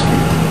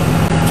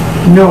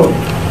confiscated. Noted,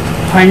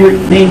 Heinrich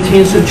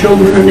maintains the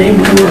children are named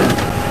Worm,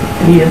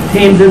 and he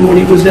obtained them when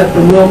he was at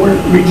the Wilmer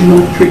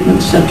Regional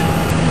Treatment Center.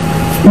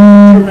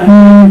 On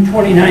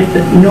February 29th,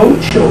 that no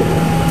children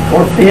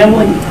or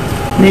family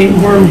named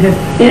Worm had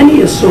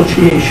any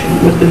association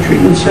with the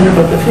treatment center,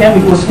 but the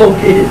family was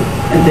located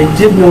and they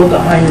did know the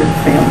Heinrich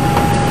family.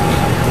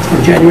 On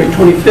January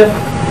 25th,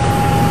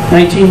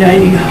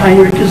 1990,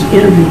 Heinrich is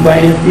interviewed by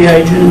an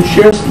FBI agent and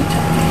sheriff's detective.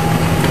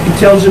 He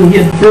tells him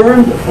he had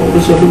burned the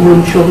photos of the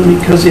Worm children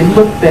because they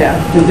looked bad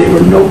and they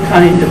were no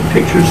kind of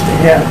pictures to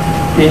have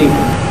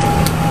anyway.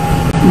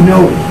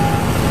 Noted,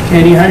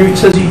 Danny Heinrich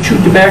says he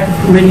chewed tobacco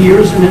for many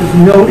years and has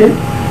noted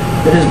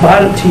that his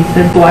bottom teeth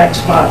had black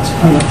spots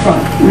on the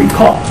front.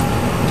 Recall,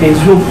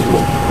 Painesville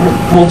or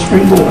Cold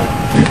Spring boy,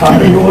 the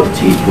bottom row of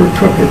teeth were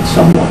crooked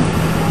somewhat.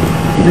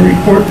 In the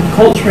report, the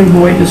Cold Spring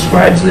boy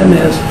describes them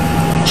as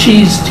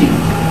cheese teeth.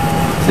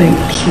 Think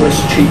Swiss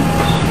cheese.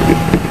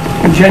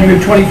 On January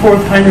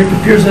 24th, Heinrich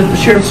appears at the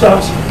sheriff's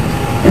office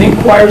and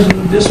inquires of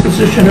the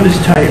disposition of his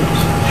tires.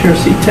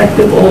 Sheriff's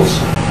Detective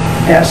Olson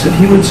asks if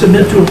he would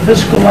submit to a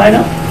physical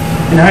lineup,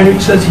 and Heinrich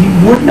says he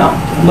would not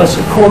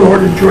unless a court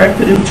order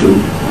directed him to,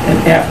 and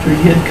after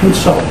he had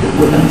consulted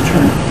with an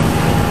attorney.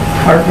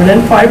 Carpet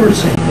and fiber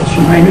samples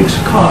from Heinrich's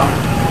car,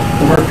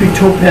 the Mercury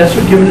Topaz,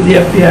 were given to the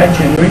FBI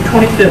January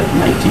 25th,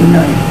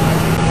 1990.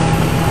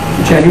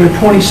 On January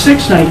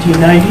 26,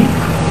 1990,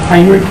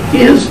 Heinrich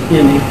is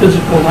in a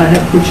physical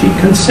lineup which he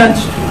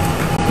consents to.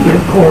 He,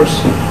 of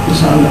course,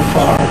 is on the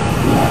far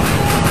left.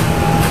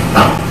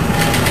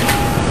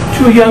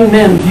 Two young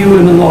men view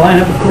him in the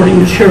lineup according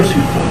to sheriff's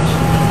reports.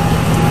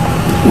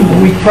 A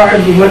week prior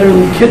to the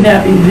Wetterling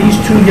kidnapping, these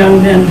two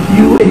young men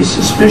view a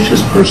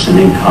suspicious person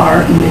in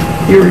car in the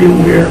area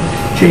where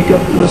Jacob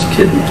was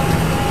kidnapped.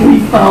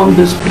 We found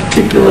this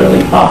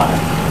particularly odd.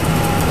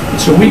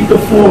 It's a week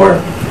before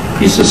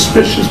a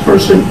suspicious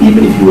person,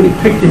 even if you would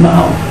have picked him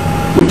out,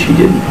 which he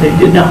didn't, they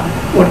did not.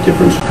 What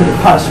difference could it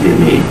possibly have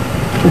made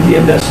to the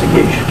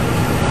investigation?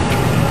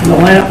 In the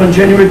lineup on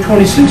January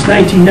 26,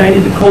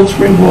 1990, the Cold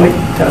Spring boy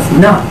does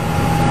not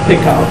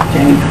pick out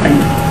Danny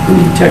Heinrich. In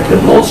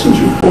Detective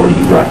Olson's report,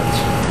 he writes,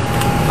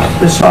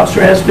 this officer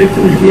asked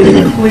victim to give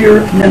a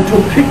clear mental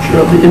picture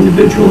of the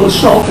individual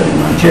assaulted him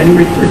on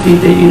January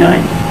 13,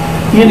 89.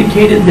 He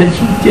indicated that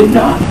he did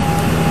not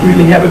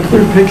really have a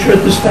clear picture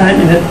at this time,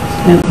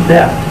 and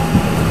that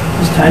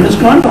as time has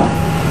gone by,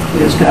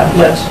 it has got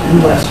less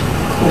and less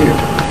clear.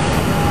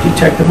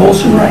 Detective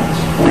Olson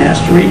writes, when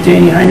asked to rate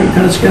Danny Heinrich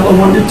on a scale of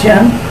 1 to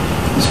 10,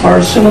 as far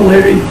as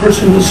similarity to the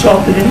person who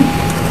assaulted him,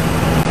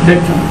 the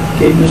victim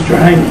gave Mr.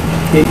 Heinrich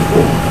a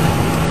 4.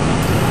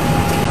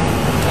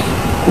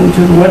 According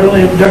to the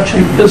Wetterling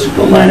abduction,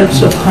 physical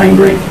lineups of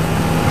Heinrich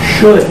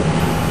should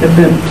have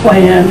been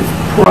planned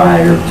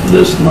prior to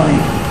this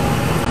night.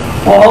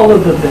 All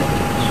of the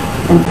victims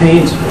from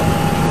Painesville,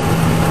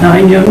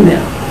 9 young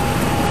men,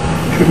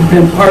 should have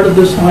been part of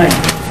this lineup,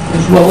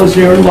 as well as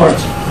Aaron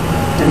Larson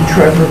and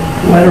Trevor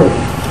Wetterling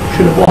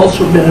should have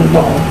also been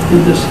involved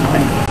in this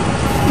lineup.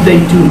 They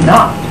do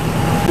not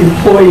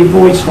employ a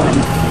voice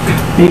lineup,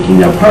 making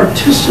their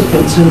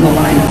participants in the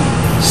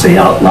lineup say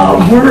out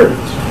loud words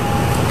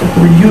that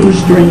were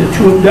used during the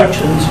 2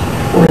 abductions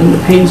or in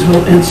the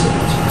Painesville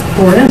incidents.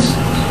 For instance,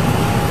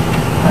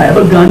 I have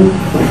a gun,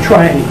 don't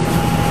try anything.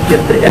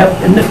 Get the F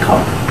in the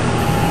car.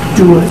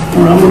 Do it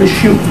or I'm going to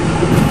shoot you.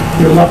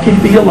 You're lucky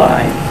to be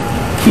alive.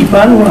 Keep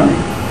on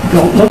running.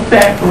 Don't look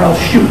back or I'll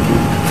shoot you.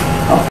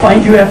 I'll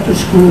find you after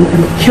school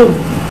and kill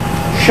you.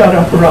 Shut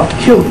up or I'll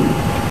kill you.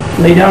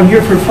 Lay down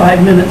here for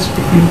 5 minutes.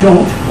 If you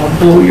don't, I'll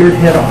blow your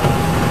head off.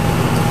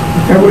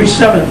 On February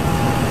 7th,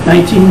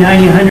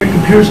 1990, Heinrich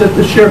appears at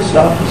the sheriff's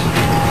office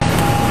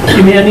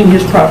demanding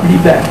his property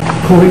back.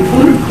 Quoting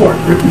from the report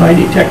written by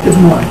Detective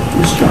Moore,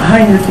 Mr.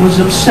 Heinrich was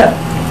upset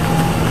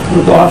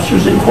with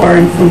officers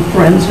inquiring from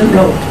friends and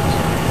relatives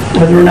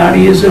whether or not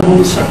he is a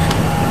homosexual.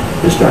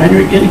 Mr.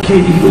 Heinrich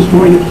indicated he was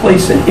going to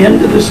place an end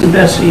to this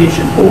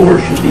investigation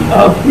or should be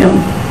of him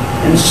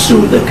and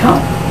sue the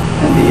county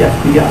and the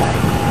FBI.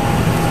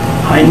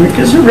 Heinrich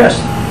is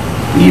arrested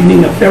the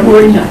evening of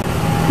February 9,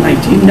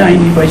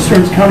 1990 by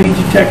STEARNS County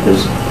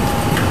detectives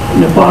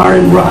in a bar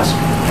in Roscoe.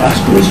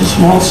 Roscoe is a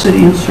small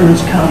city in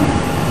STEARNS County.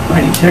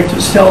 My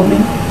detectives tell me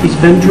he's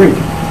been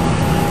drinking.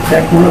 In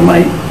fact, one of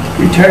my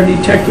retired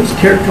detectives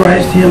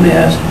characterized him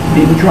as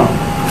being drunk.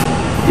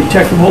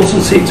 Detective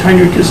Olson states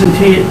Heinrich is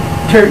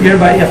interrogated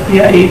by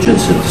FBI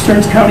agents at the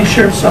STEARNS County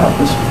Sheriff's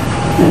Office,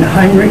 and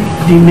Heinrich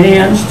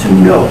demands to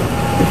know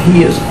if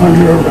he is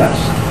under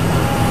arrest.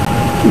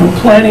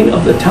 Planning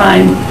of the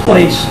time,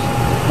 place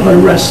of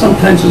an arrest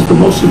sometimes is the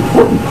most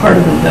important part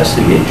of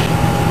investigation.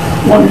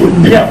 One would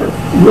never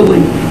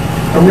willingly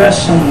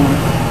arrest someone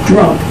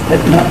drunk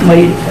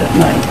late at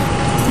night.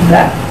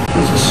 That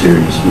is a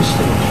serious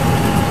mistake.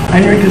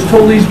 Heinrich is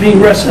told he's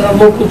being arrested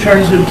on local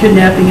charges of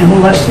kidnapping and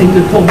molesting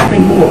the Cold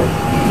Spring boy.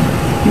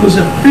 He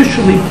was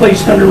officially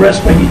placed under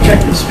arrest by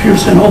Detectives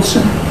Pierce and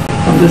Olson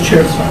from the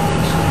Sheriff's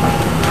Office.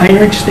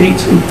 Heinrich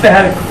states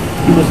emphatically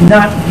he was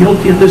not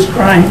guilty of this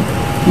crime.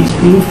 He's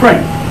being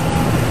framed.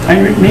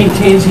 Heinrich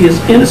maintains he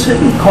is innocent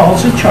and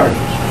calls the charges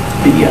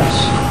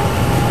BS.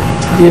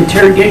 The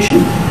interrogation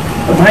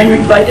of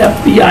Heinrich by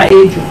FBI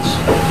agents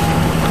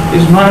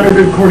is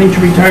monitored, according to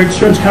retired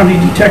STEARNS County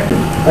detective,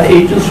 by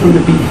agents from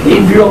the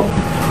Behavioral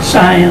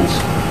Science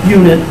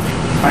Unit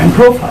Crime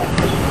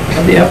Profilers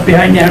of the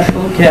FBI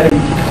National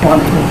Academy,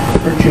 Quantico,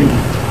 Virginia.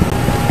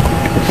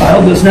 The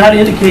file does not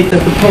indicate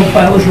that the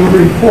profilers wrote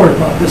a report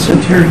about this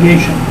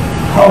interrogation.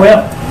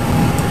 However,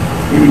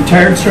 a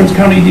retired STEARNS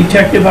County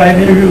detective I have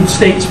interviewed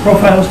states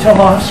profilers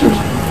tell officers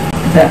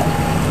that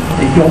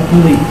they don't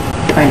believe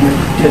Heinrich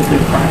did the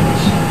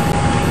crimes.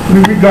 We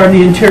regard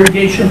the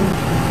interrogation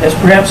as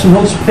perhaps the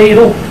most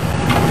fatal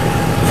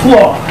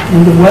flaw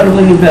in the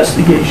Wetterling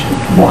investigation.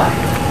 Why?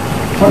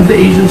 One of the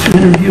agents who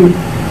interviewed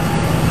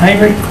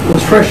Heinrich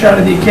was fresh out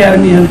of the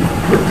academy and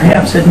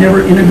perhaps had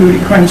never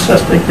interviewed a crime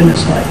suspect in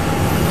his life.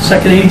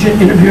 The second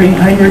agent interviewing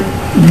Heinrich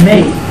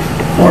may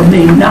or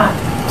may not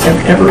have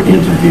ever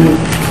interviewed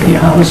a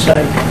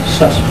homicide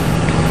suspect.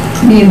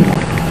 Meanwhile,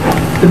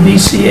 the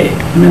BCA,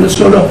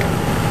 Minnesota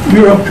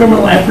Bureau of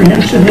Criminal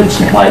Apprehension, had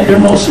supplied their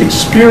most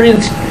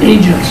experienced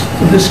agents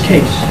to this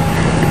case.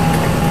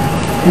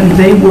 And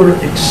they were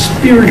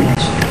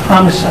experienced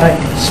homicide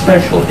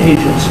special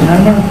agents. And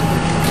I'm going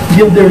to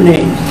give their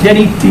names.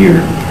 Denny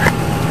Thier,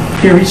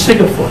 Gary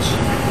Sigafus,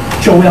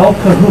 Joel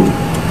Cahoon,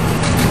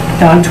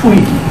 Don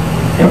Tweedy,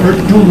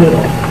 Everett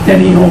Doolittle,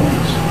 Denny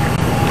Owens.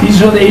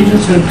 These are the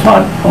agents that have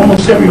taught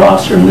almost every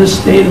officer in this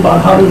state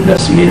about how to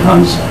investigate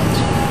homicides,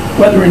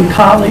 whether in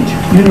college,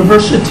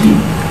 university,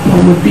 or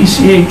with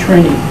BCA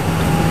training.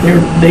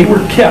 They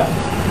were kept,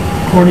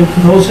 according to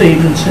those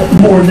agents, at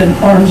more than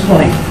arm's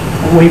length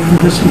away from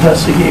this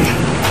investigation,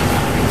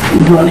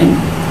 running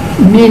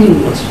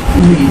meaningless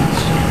leads.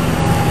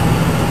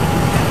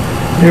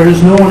 There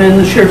is no one in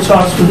the Sheriff's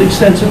Office with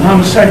extensive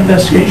homicide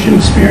investigation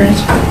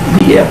experience.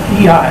 The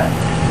FBI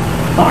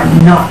are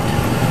not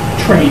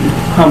trained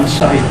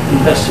homicide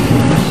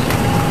investigators.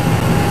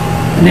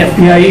 An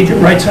FBI agent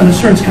writes on the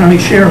STEARNS County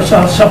Sheriff's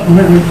Office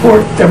Supplemental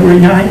Report, February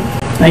 9,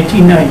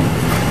 1990.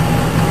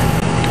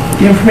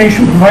 The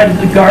information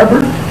provided to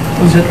Garber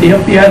was that the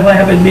FBI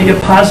lab had made a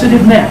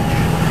positive match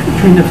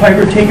between the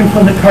fiber taken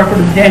from the carpet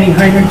of Danny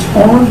Heinrich's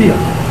former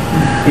vehicle,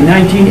 a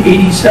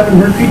 1987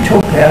 Mercury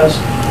Topaz,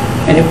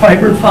 and a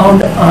fiber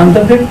found on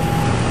the victim,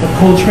 the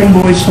Cold Spring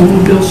Boys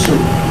snowmobile suit.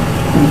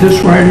 And this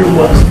rider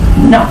was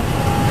not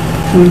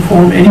to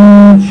inform any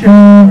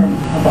sheriff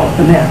about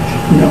the match.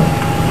 No.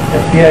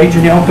 FBI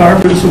agent Al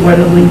Garber is the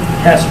Wetterling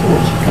Task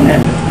Force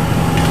commander.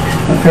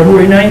 On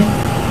February 9th,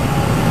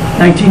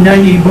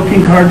 1990,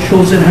 booking card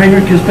shows that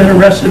Heinrich has been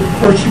arrested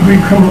for first-degree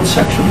criminal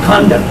sexual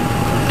conduct,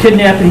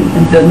 kidnapping,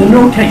 and then the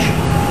notation,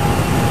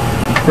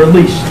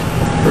 released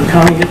for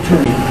county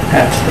attorney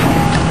Paxton.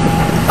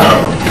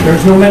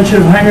 There's no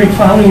mention of Heinrich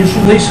filing his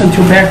release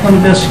until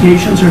background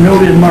investigations are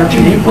noted in March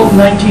and April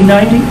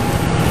 1990.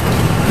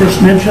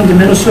 First mention of the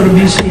Minnesota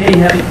BCA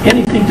having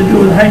anything to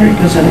do with Heinrich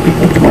is on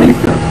April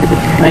 23rd,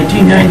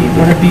 1990,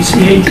 when a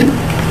BCA agent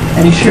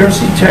and a sheriff's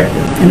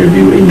detective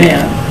interview a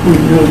man who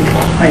knew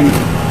Heinrich.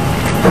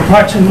 For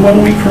approximately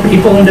 1 week from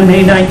April into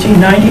May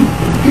 1990,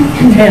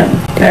 10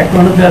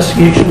 background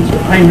investigations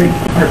of Heinrich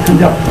are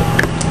conducted.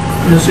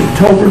 It is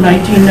October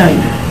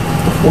 1990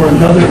 before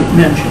another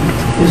mention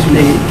is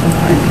made of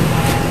Heinrich.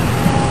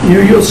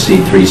 Here you'll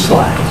see 3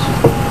 slides.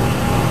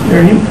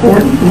 Very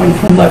important, going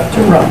from left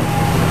to right.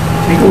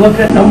 Take a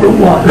look at number 1,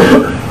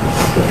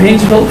 the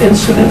Painesville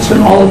incidents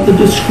and all of the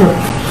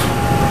descriptors.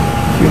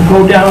 You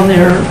go down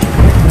there,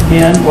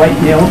 again, white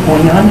nail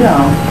going on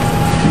down.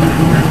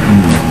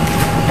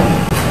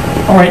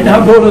 All right,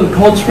 now go to the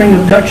Cold Spring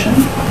abduction,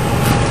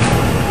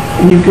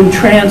 and you can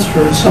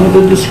transfer some of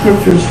the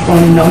descriptors from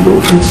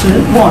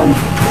incident 1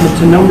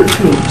 into number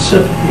 2,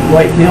 specifically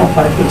white male,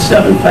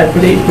 5'7",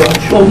 5'8", broad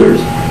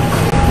shoulders,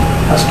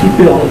 husky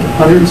build,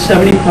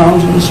 170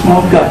 pounds with a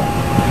small gut,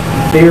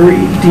 very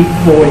deep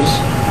voice,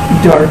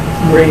 dark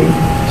gray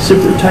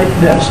zipper-type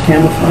vest,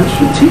 camouflage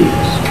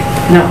fatigues.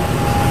 Now,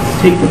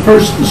 take the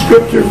first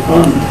descriptor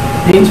from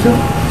Painesville,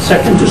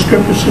 second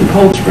descriptor from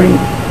Cold Spring,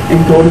 and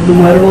go to the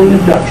Wetterling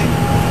abduction.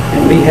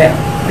 And we have,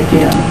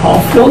 again,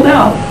 all filled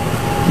out,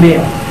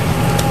 male,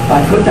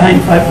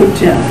 5'9",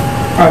 5'10",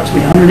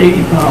 approximately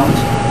 180 pounds,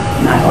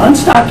 nylon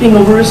stocking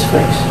over his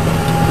face,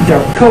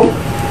 dark coat,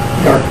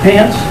 dark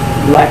pants,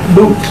 black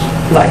boots,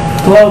 black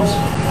gloves,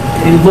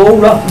 a low,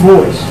 rough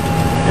voice,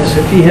 as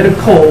if he had a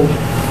cold,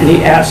 and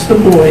he asked the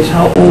boys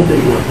how old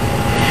they were.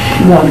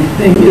 One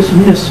thing is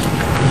missing.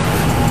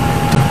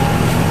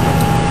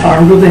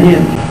 Armed with a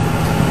handgun.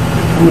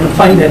 I'm going to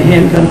find that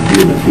handgun for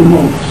you in a few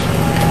moments.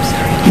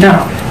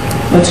 Now,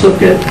 let's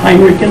look at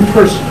Heinrich in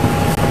person.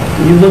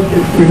 You look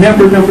at,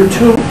 remember number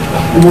 2,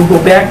 and we'll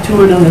go back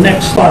to it on the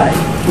next slide.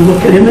 We'll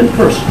look at him in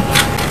person.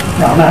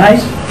 Brown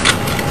eyes,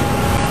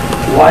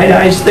 wide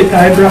eyes, thick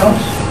eyebrows,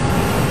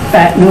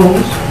 fat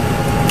nose,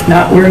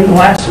 not wearing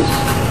glasses,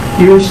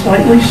 ears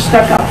slightly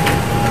stuck out,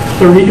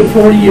 30 to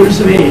 40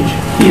 years of age.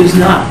 He is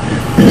not.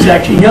 He's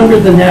actually younger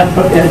than that,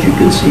 but as you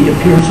can see,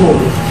 appears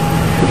older.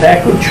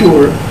 Tobacco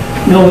chewer,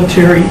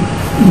 military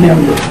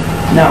member.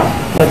 Now,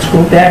 let's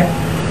go back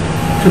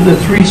to the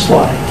 3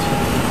 slides.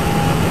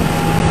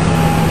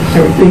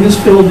 Everything is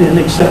filled in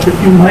except a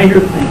few minor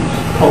things.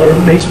 Color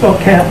of a baseball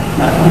cap,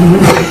 not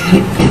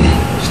unlimited.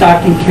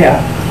 Stocking cap,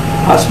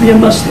 possibly a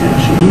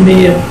mustache. He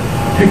may have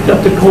picked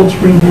up the Cold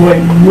Spring boy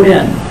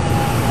when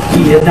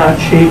he had not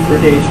shaved for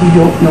days. We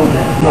don't know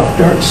that. Rough,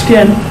 dark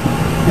skin,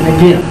 and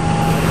again,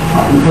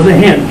 armed with a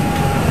handgun.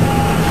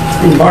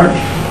 In March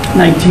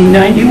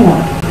 1991,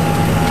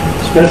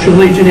 Special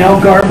Agent Al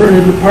Garber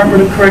and the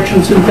Department of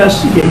Corrections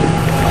investigator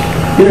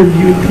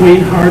interviewed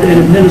Dwayne Hart at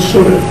a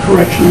Minnesota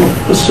correctional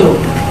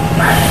facility.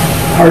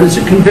 Hart is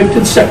a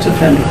convicted sex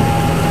offender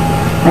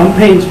from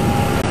Painesville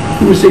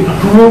who is a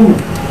groomer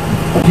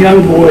of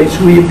young boys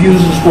who he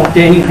abuses while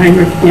Danny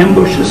Heinrich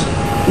ambushes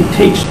and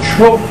takes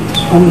trophies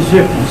from his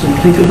victims. And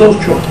think of those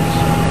trophies.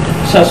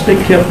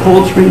 Suspect kept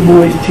Cold Spring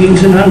boys'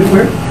 jeans and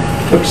underwear,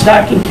 took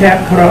stocking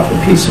cap, cut off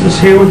a piece of his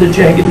hair with a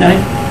jagged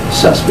knife.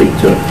 Suspect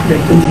took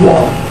victim's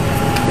wallet.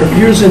 There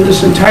appears in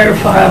this entire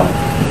file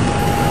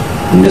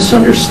a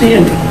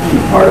misunderstanding on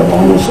the part of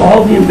almost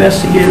all the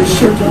investigators,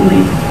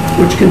 certainly,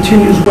 which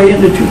continues way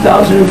into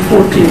 2014,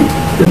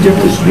 the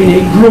difference between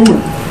a groomer,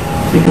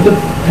 think of the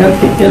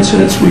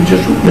incidents we've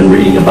just been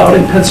reading about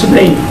in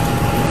Pennsylvania,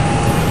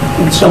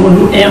 and someone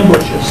who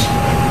ambushes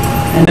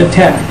and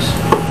attacks.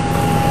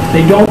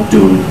 They don't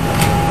do,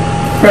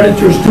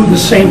 predators do the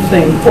same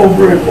thing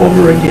over and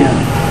over again.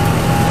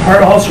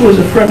 Hart also is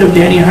a friend of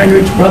Danny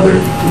Heinrich's brother,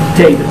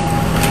 David.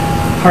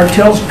 Hart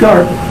tells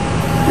Garber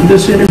in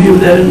this interview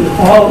that in the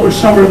fall or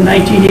summer of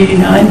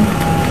 1989,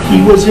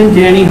 he was in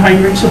Danny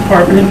Heinrich's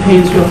apartment in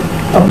Painesville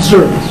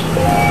observing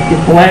a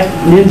black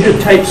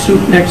ninja-type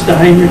suit next to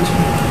Heinrich's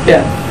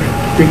bed.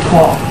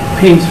 Recall,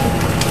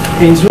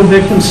 Painesville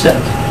victim said,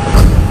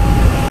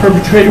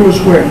 perpetrator was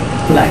wearing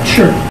black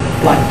shirt,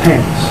 black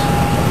pants.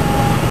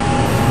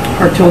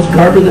 Hart tells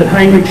Garber that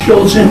Heinrich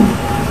shows him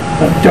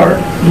a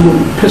dark blue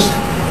pistol.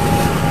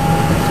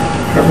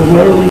 Jacob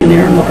Wetterling and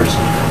Aaron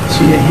Larson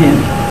see a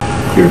hand.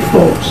 Here,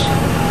 folks,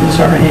 is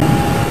our hand.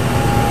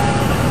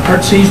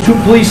 Hart sees two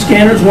police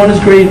scanners, one is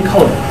gray in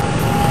color.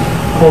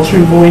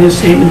 Coltrane boy in his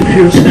statement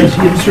appears says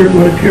he observed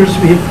what appears to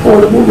be a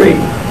portable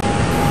radio,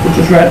 which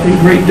is wrapped in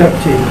gray duct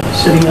tape,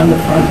 sitting on the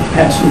front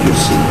passenger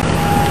seat.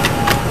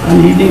 On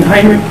the evening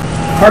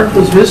Hart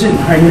was visiting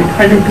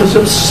Heinrich was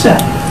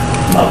upset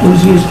about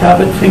losing his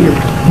job at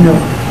Fingerhut. No.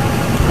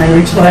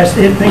 Heinrich's last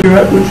day at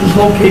Fingerhut, which was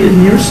located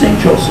near St.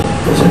 Joseph,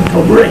 was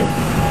October 8,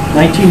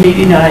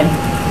 1989.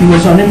 He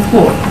was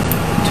unemployed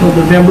until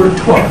November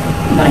 12,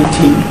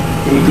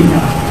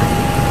 1989.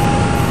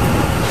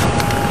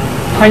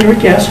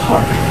 Heinrich asked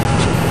Hart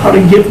how to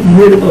get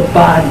rid of a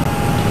body,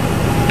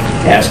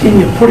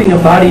 asking if putting a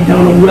body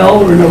down a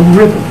well or in a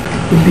river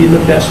would be the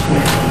best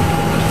way.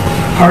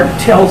 Hart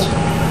tells him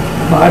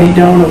a body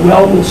down a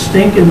well will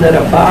stink and that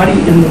a body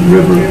in the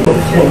river will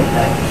float.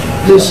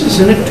 This is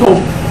in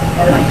October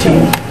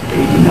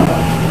 1989.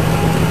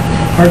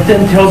 Hart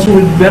then tells him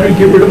we'd better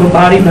get rid of a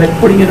body by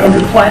putting it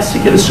under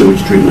plastic at a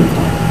sewage treatment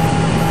plant.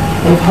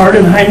 Both Hart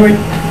and Heinrich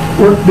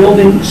worked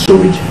building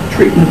sewage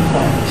treatment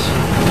plants.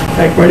 In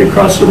fact, right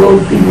across the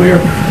road from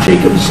where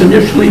Jacob is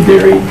initially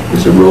buried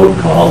is a road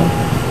called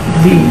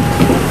the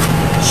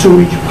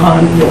Sewage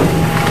Pond Road.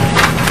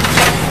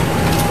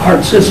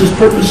 Hart says his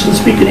purpose in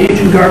speaking to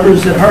Agent Garber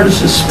is that Hart is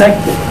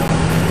suspected of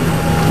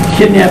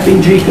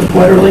kidnapping Jacob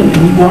Wetterling,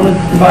 and he wanted to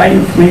provide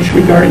information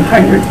regarding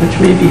Heinrich, which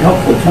may be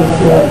helpful to the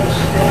police.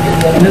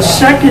 In a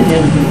second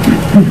interview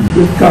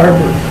with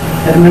Garber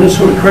at a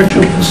Minnesota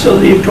Correctional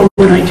Facility,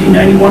 October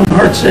 1991,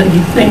 Hart said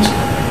he thinks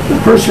the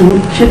person who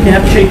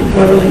kidnapped Jacob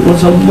Wetterling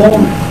was a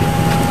loner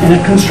and a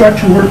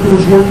construction worker who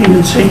was working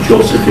in St.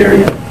 Joseph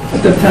area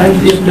at the time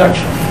of the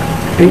abduction.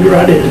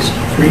 Fingerhut is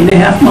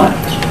 3.5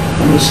 miles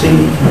from the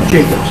scene of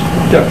Jacob's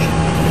abduction.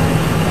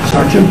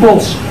 Sergeant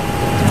Bolson,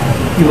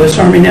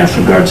 U.S. Army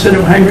National Guard, said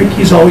of Heinrich,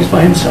 he's always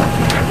by himself.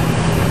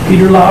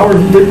 Peter Lauer,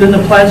 who lived in the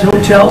Plaza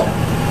Hotel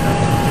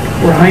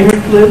where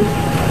Heinrich lived,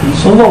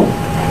 he's alone.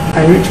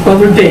 Heinrich's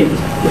brother David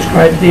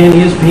described Danny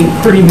as being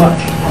pretty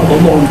much of a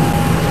loner.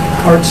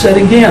 Hart said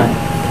again,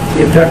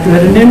 the abductor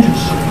had a ninja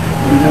suit.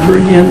 Remember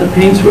again the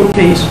Painesville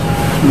case,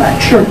 black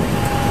shirt,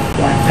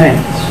 black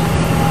pants.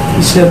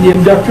 He said the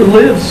abductor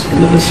lives in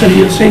the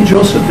vicinity of St.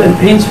 Joseph and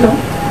Painesville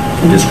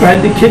and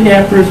described the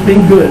kidnapper as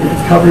being good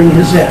at covering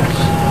his ass.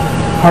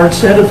 Hart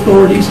said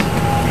authorities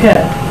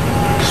had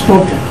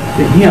spoken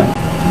to him,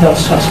 the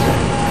suspect.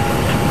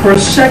 For a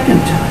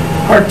second time,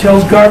 Hart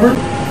tells Garber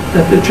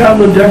that the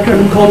child abductor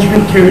and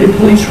Coltrane carried a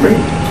police radio.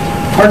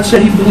 Hart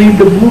said he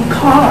believed a blue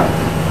car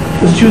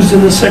was used in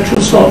the sexual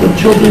assault of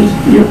children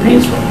near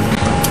Painesville.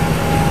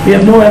 We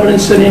have no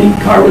evidence that any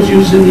car was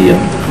used in the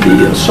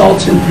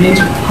assaults in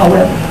Painesville.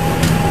 However,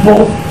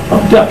 both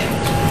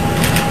abductions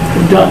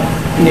were done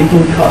in a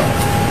blue car.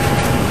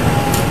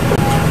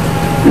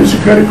 Here's a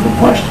critical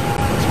question.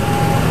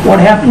 What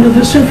happened to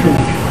this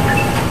information?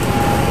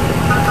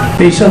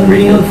 Based on the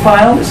reading of the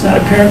file, it's not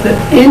apparent that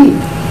any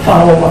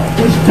follow-up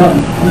was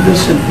done on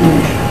this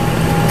information.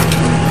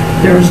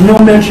 There is no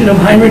mention of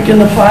Heinrich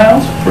in the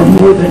files for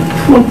more than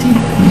 20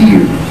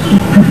 years.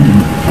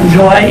 On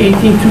July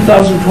 18,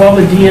 2012,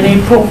 a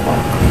DNA profile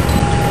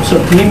was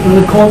obtained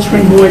from the Cold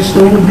Spring Boys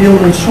snowmobile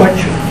and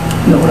sweatshirt.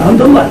 Note on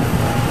the left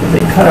where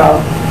they cut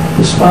out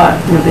the spot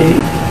where they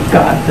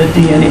got the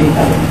DNA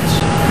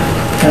evidence.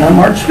 And on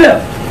March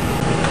 5th,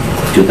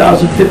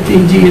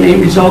 2015, DNA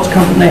results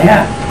come from the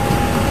hat.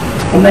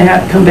 From the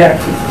hat come back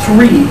for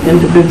 3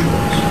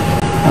 individuals.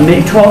 On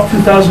May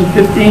 12,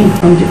 2015,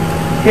 from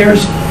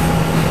hairs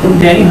from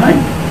Danny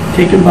Heinrich,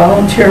 taken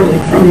voluntarily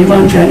from him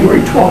on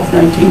January 12,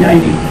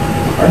 1990,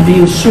 are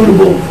deemed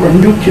suitable for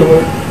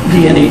nuclear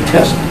DNA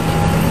testing.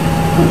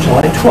 On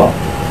July 12,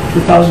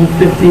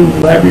 2015,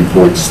 the lab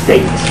report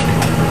states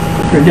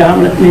the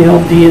predominant male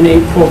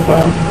DNA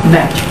profile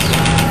matches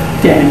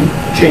Danny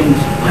James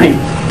Heinrich.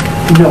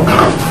 No,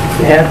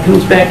 the hat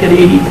comes back at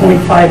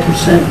 80.5%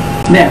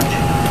 match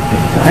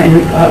to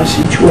Heinrich.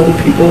 Obviously, 2 other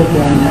people have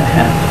worn that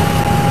hat.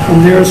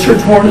 From there, a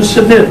search warrant is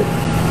submitted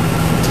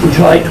on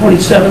July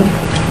 27,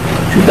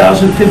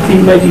 2015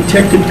 by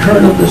Detective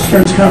Kern of the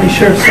STEARNS County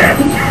Sheriff's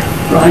Office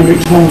for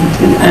Heinrich's home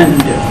in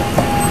Annandale.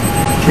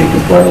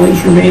 Jacob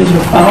Wetterling's remains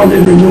are found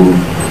and removed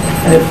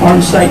at a farm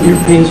site near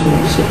Painesville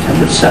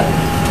September 7,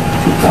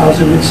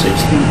 2016.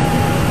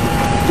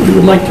 We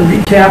would like to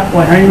recap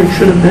why Heinrich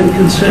should have been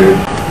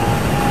considered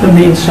the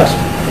main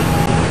suspect.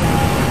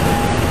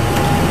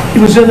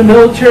 He was in the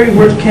military,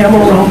 wears camo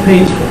around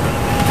Painesville.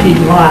 He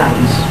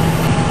lies.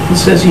 He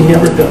says he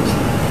never does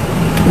that.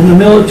 In the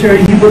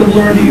military, he would have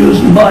learned to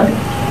use mud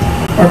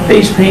or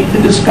face paint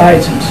to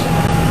disguise himself.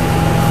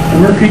 The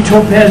mercury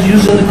topaz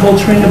used in the Cold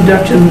Spring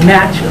abduction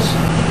matches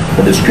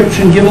the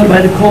description given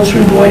by the Cold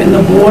Spring boy, and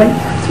the boy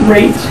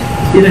rates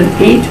it an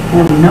 8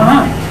 or 9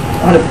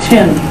 out of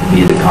 10 to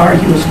be the car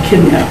he was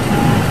kidnapped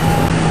in.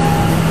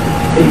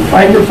 A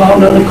fiber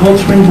found on the Cold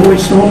Spring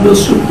boy's snowmobile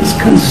suit is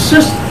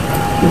consistent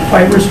with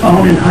fibers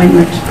found in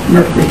Heinrich's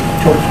mercury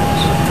topaz.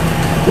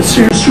 The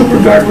Sears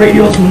SuperGuard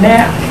radios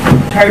match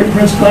tire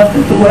prints left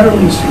at the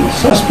Wetterling scene.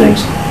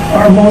 Suspects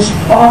are most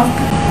often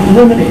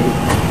eliminated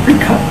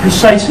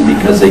precisely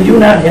because they do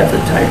not have the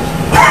tires.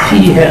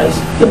 He has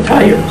the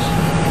tires.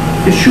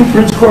 His shoe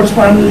prints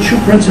correspond to the shoe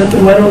prints at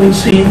the Wetterling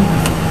scene,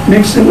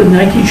 mixed in with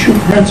Nike shoe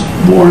prints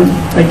worn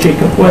by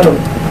Jacob Wetterling.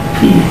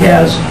 He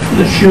has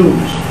the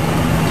shoes.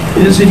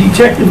 It is a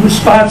detective who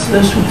spots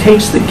this, who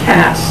takes the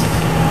cast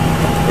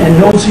and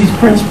knows these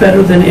prints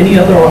better than any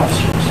other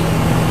officers.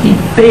 He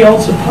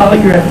fails a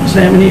polygraph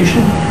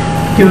examination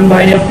given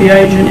by an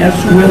FBI agent as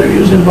to whether he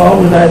was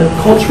involved with either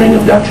Cold Spring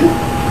abduction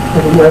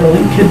or the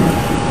Wetterling kidnapping.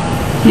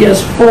 He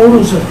has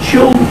photos of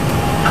children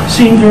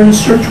seen during a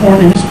search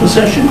warrant in his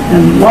possession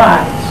and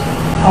lies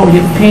how he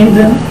obtained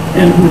them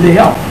and who they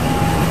are.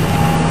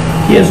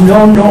 He has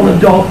no known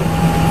adult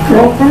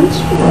girlfriends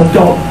or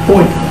adult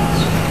boyfriends.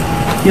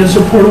 He has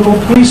a portable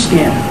police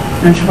scanner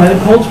mentioned by the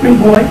Cold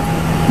Spring boy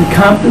and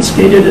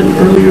confiscated an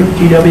earlier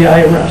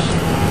DWI arrest,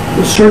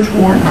 the search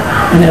warrant,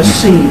 and as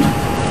seen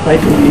by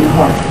Dwayne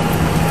Hart.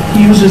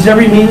 He uses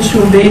every means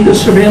to evade the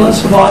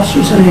surveillance of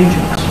officers and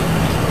agents.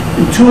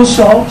 In 2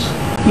 assaults,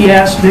 he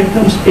asked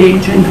victims'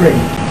 age and grade,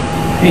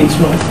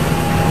 Painesville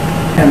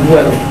and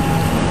Wetterling.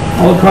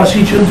 All across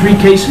each of the 3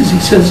 cases, he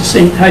says the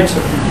same types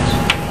of things.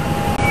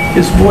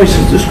 His voice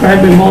is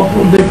described by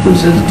multiple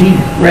victims as deep,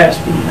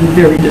 raspy, and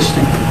very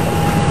distinct.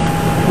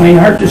 Dwayne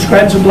Hart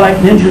describes a black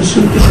ninja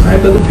suit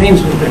described by the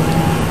Painesville victim.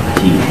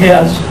 He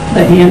has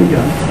the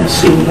handgun as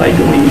seen by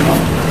Dwayne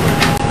Hart.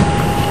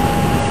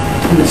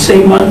 In the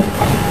same month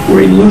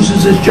where he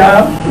loses his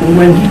job, and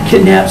when he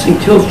kidnaps and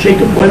kills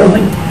Jacob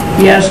Wetterling,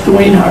 he asks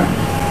Dwayne Hart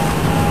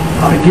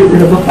how to get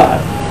rid of a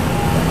body.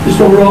 His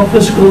overall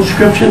physical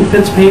description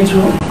fits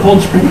Painesville,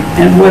 Cold Spring,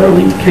 and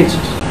Wetterling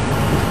cases.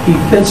 He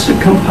fits the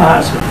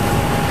composite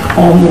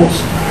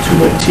almost to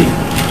a T.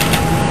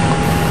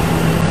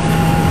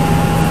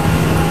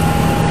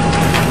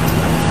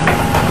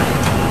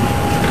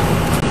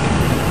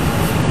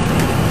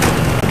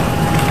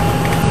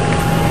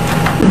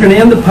 We're going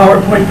to end the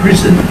PowerPoint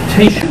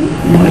presentation.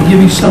 I'm going to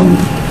give you some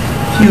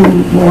few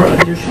more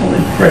additional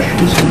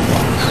impressions and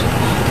thoughts.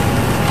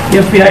 The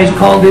FBI is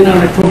called in on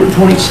October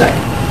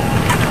 22nd.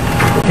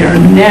 They are a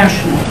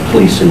national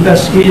police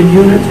investigative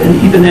unit and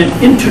even an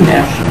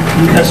international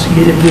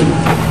investigative unit.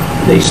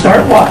 They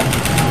start wide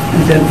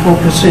and then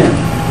focus in.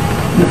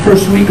 In the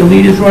first week, a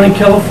lead is run in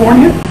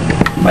California.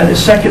 By the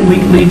second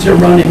week, leads are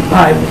run in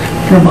Iowa,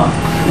 Vermont,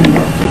 and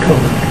North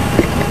Dakota.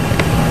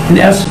 In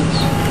essence,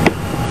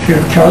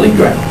 Sheriff Charlie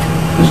Gregg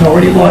has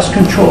already lost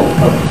control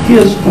of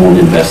his own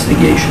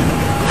investigation.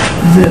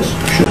 This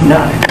should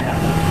not have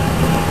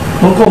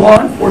happened. Local law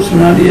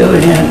enforcement, on the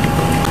other hand,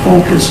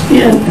 focus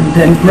in and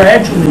then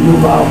gradually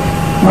move out,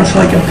 much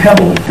like a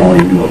pebble thrown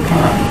into a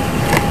pond.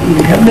 And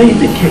we have made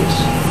the case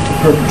the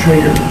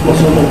perpetrator was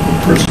a local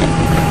person.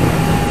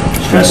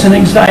 Stress and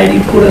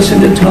anxiety put us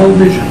into tunnel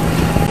vision.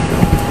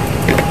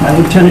 My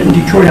lieutenant in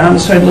Detroit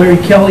homicide, Larry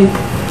Kelly,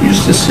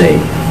 used to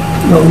say,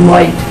 the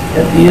light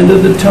at the end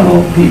of the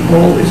tunnel,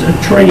 people, is a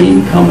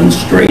train coming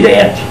straight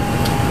at you.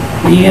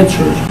 The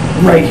answer is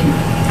right here.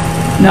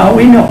 Now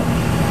we know,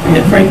 and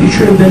it frankly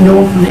should have been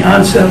known from the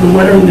onset of the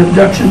Wetterling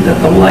abduction, that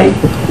the light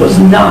was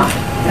not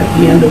at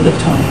the end of the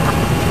tunnel.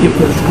 It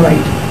was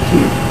right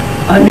here.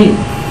 I mean,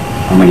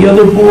 how many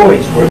other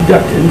boys were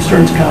abducted in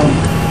STEARNS County?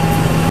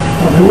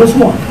 Well, there was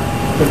one,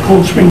 the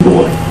Cold Spring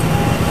boy.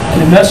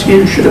 An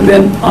investigator should have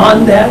been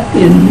on that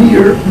in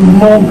mere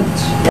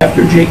moments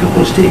after Jacob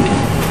was taken.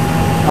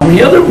 How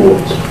many other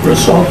boys were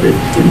assaulted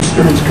in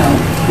STEARNS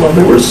County? Well,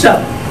 there were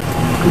 7.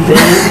 They were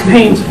in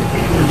Painesville,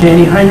 where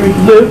Danny Heinrich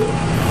lived,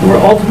 where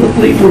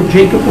ultimately where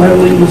Jacob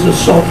Wetterling was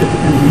assaulted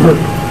and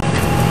murdered.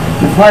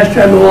 In the flash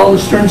drive of all the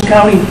STEARNS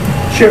County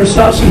Sheriff's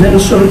Office and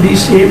Minnesota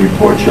DCA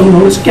reports, you'll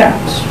notice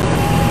gaps.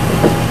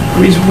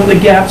 The reason for the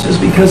gaps is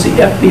because the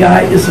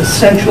FBI is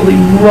essentially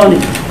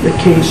running the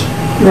case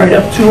right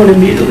up to and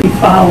immediately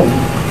following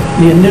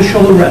the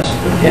initial arrest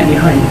of Danny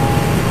Heinrich.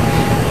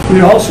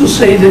 We'd also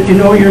say that you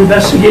know your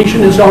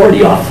investigation is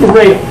already off the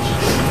rails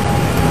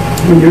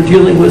when you're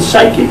dealing with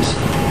psychics.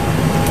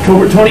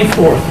 October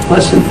 24th,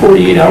 less than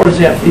 48 hours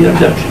after the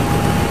abduction.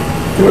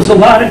 There was a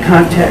lot of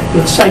contact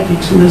with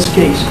psychics in this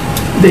case.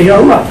 They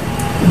are right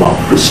about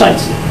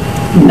precisely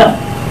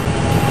nothing.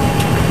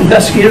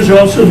 Investigators are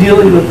also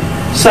dealing with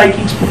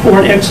psychics before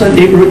an excellent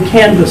neighborhood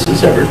canvass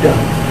is ever done.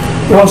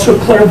 There are also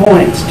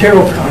clairvoyants,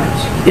 tarot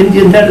cards,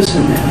 Indian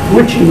medicine men,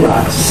 witching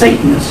rods,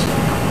 Satanists,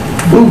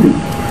 voodoo,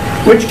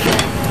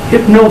 witchcraft,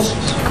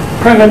 hypnosis,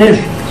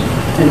 premonitions,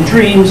 and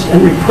dreams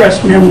and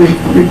repressed memory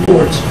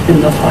reports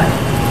in the file.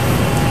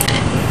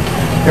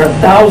 There are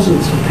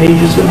thousands of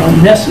pages of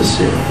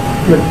unnecessary,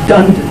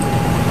 redundant,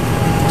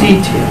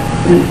 detailed,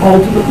 and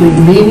ultimately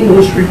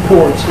meaningless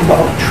reports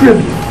about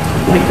trivia,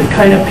 like the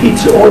kind of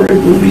pizza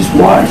ordered, movies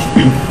watched,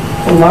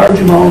 or large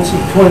amounts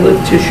of toilet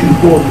tissue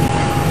hoarded.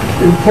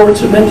 The reports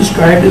have been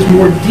described as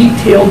more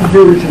detailed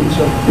versions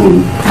of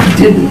who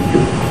didn't do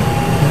it.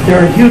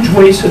 There are huge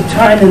wastes of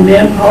time and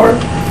manpower,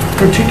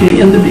 particularly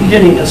in the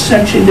beginning.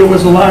 Essentially, there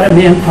was a lot of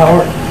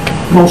manpower.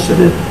 Most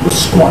of it was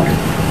squandered.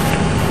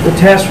 The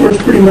task force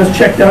pretty much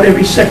checked out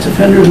every sex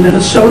offender in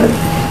Minnesota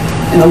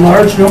and a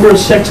large number of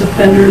sex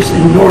offenders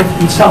in North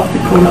and South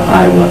Dakota,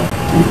 Iowa,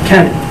 and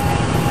Canada.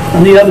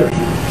 On the other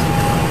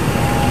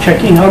hand,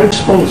 checking out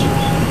exposures,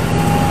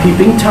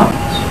 peeping toms,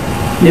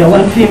 male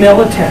on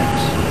female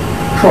attacks,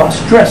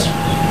 cross-dressers,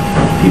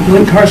 people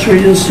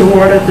incarcerated in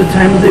Stillwater at the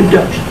time of the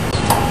abductions,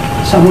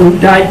 someone who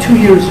died 2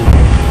 years ago,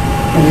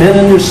 and men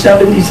in their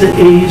 70s and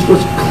 80s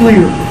was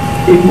clearly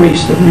a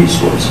waste of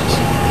resources.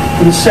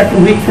 In the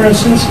second week, for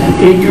instance, an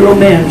 8-year-old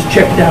man was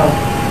checked out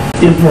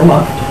in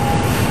Vermont.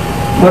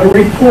 But a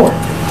report,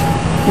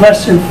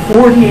 less than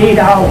 48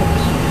 hours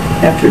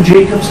after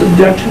Jacob's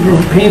abduction from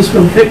a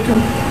Painesville victim,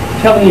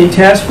 telling a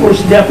task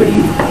force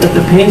deputy that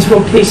the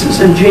Painesville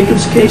cases and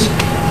Jacob's case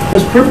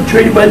was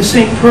perpetrated by the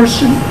same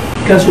person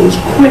because it was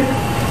quick,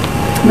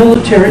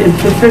 military, and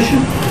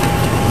proficient.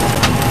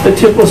 The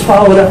tip was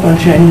followed up on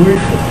January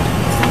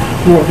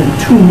 5th, more than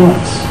 2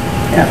 months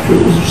after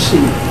it was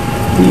received.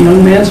 The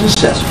young man's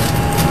assessment,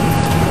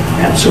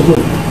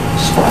 absolutely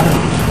spot on.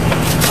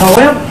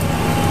 However,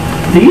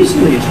 these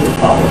leads were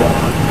followed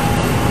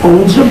up.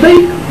 Owns a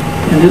baker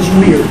and is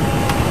weird.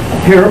 A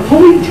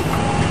paraplegic,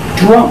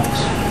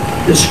 drunks,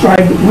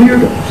 described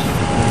weirdos,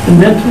 the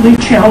mentally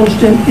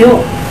challenged and ill,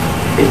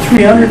 a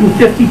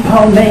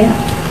 350-pound man,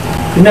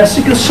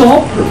 domestic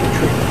assault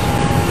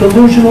perpetrators,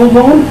 delusional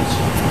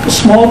loners, a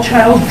small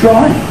child's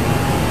drawing,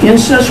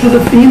 incest with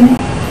a female,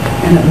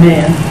 and a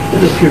man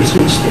with a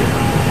piercing stare.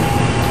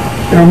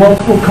 There are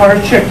multiple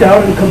cars checked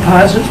out and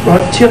composites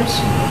brought tips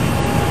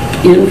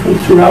in from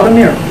throughout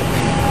America,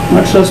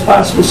 much less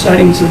possible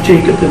sightings of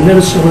Jacob in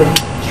Minnesota,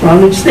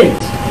 surrounding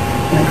states,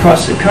 and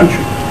across the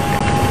country.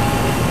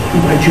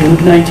 And by June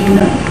of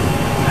 1990,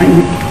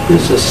 Heinrich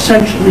is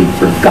essentially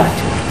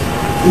forgotten,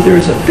 and there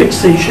is a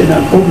fixation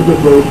on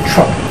over-the-road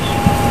truckers.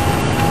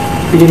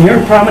 The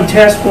inherent problem of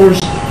task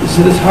force is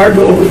that it's hard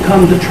to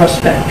overcome the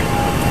trust factor.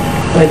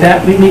 By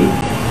that we mean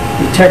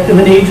detective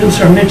and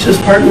agents are mixed as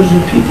partners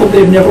with people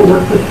they've never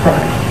worked with prior.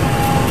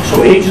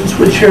 So agents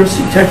with sheriff's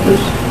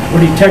detectives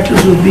or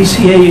detectives with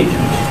BCA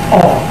agents,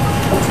 all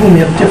of whom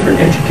have different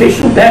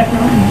educational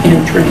background and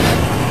training.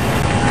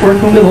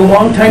 Working with a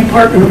longtime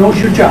partner who knows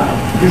your job,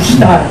 your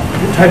style,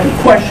 your type of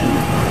question,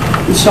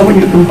 with someone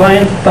you can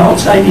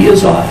bounce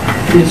ideas off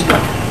is good.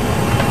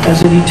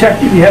 As a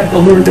detective, you have to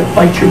learn to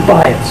fight your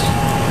bias.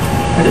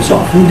 That is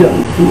often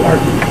done through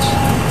arguments.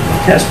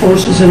 Task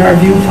forces, in our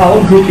view, follow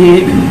group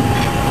behavior.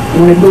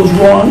 And when it goes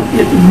wrong,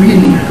 it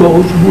really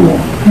goes wrong.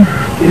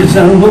 It is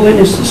an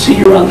unwillingness to see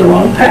you're on the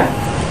wrong path.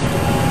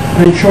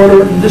 And in short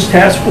order, this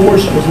task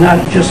force was not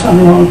just on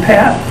the wrong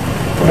path,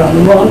 but on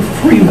the wrong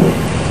freeway,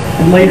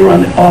 and later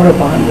on the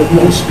Autobahn with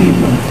no speed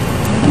limit.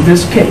 In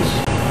this case,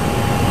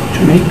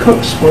 to make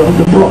cooks spoil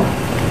the broth,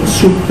 the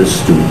soup, the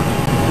stew,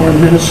 or in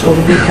Minnesota,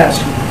 the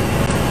casserole.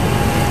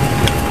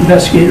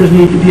 Investigators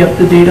need to be up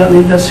to date on the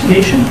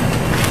investigation.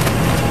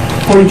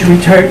 According to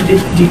retired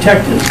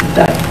detectives,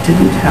 that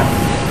didn't happen.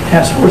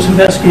 Task force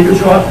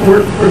investigators were off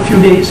work for a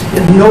few days,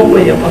 had no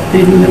way of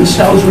updating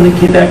themselves when they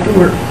came back to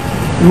work.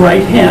 The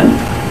right hand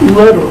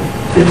literally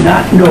did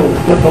not know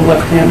what the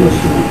left hand was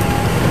doing.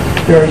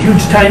 There are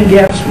huge time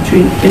gaps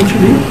between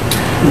interview,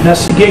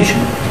 investigation,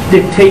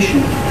 dictation,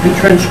 and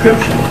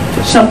transcription,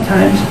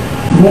 sometimes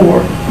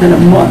more than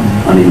a month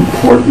on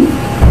important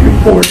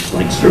reports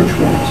like search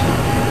warrants.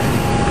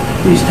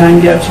 These time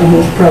gaps are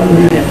most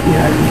prevalent in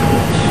FBI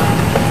reports.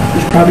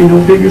 There's probably no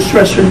bigger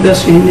stressor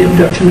investigating the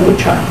abduction of a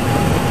child.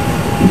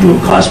 We do a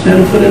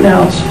cost-benefit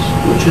analysis,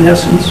 which in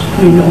essence,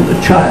 we know the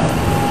child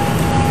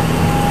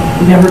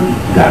never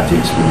got to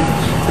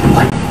experience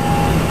life.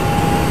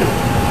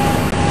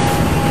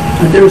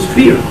 And there's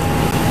fear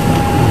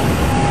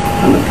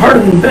on the part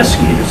of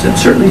investigators and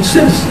certainly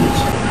citizens.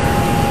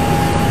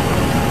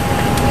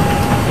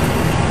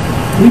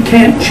 We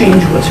can't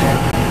change what's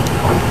happening,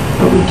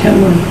 but we can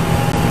learn.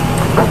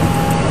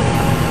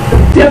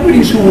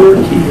 Deputies who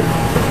work here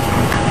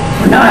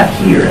are not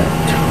here at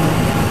the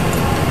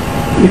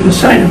time. We've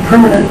assigned a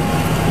permanent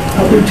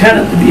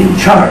lieutenant to be in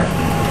charge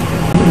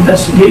of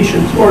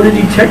investigations or to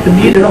detect the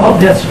beat at all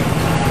deaths.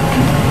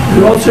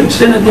 We also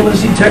extended them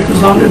as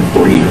detectives longer than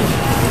 4 years.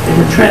 They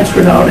were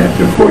transferred out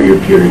after a 4-year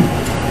period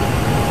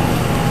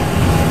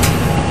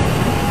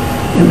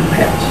in the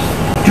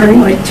past. During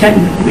my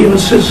tenure, we have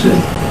assisted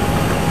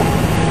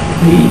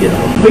the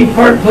Wade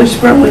Park Police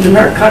Department with a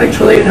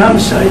narcotics-related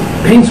homicide,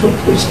 Painesville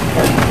Police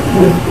Department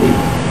with a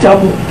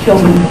double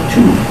killing of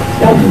 2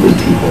 elderly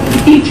people.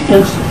 In each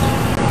instance,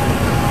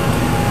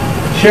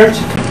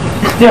 sheriff's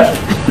deputies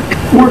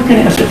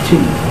working as a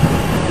team.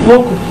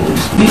 local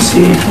police,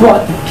 BCA,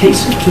 brought the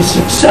case to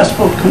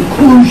successful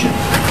conclusion.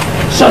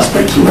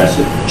 Suspects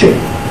arrested, jail.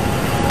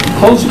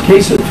 Closed the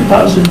case of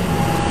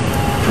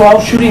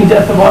 2012 shooting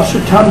death of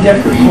Officer Tom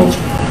Decker,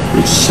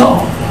 which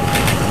solved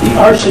the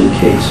arson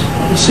case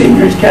of the St.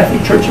 Mary's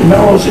Catholic Church in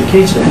Melrose, a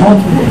case that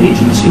multiple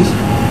agencies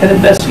had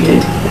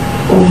investigated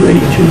over a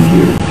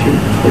 2-year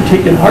period. We're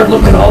taking a hard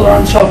look at all our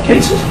unsolved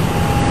cases.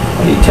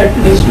 A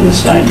detective has been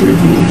assigned to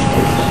review these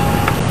cases.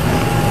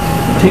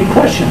 Take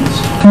questions.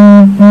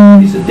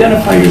 Please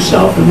identify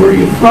yourself and where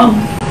you're from.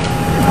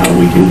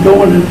 We can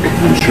go in,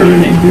 I'm sure,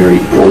 in a very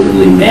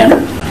orderly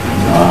manner,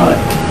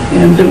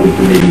 and then we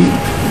can maybe,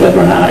 whether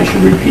or not I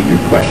should repeat your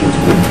questions,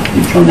 we'll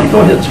determine.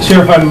 Go ahead, sir.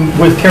 Sheriff, I'm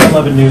with Karen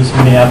 11 News in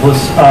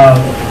Minneapolis.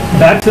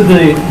 Back to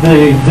the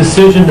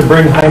decision to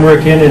bring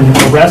Heinrich in and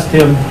arrest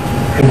him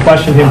and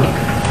question him.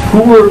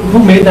 Who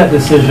made that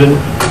decision,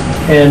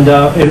 and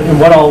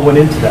what all went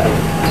into that?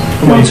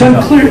 Well, it's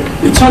unclear.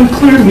 It's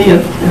unclear to me,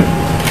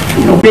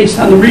 based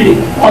on the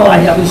reading. All I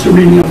have is the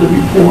reading of the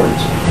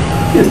reports.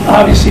 It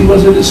obviously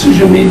was a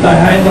decision made by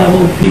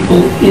high-level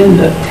people in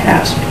the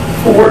task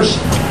force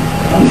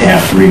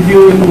after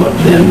reviewing what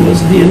then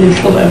was the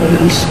initial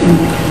evidence in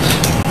the case.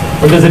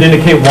 Or does it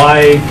indicate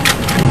why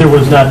the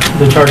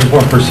charges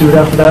weren't pursued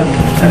after that?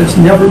 That has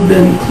never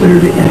been clear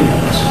to any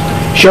of us.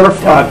 Sheriff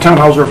Tom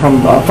Hauser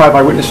from 5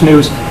 Eyewitness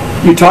News.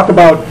 You talk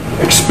about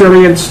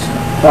experienced,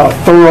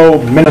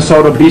 thorough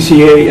Minnesota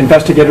BCA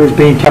investigators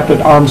being kept at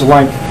arm's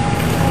length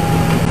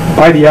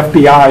by the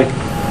FBI.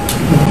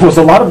 Was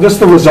a lot of this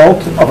the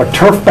result of a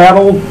turf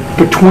battle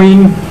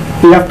between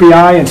the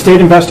FBI and state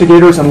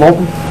investigators and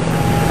local?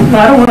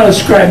 I don't want to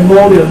ascribe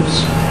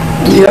motives.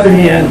 On the other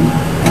hand,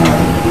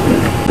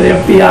 the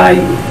FBI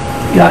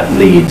got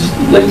leads.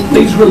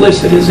 Leads were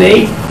listed as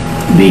A,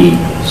 B,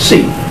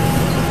 C.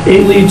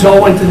 A leads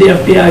all went to the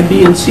FBI,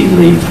 B and C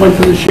leads went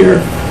to the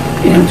sheriff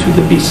and to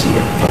the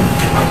BCA.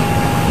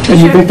 And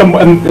you think,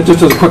 and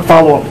just as a quick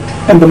follow-up,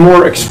 and the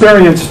more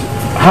experienced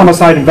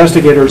homicide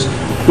investigators,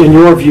 in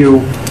your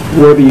view,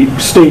 were the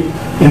state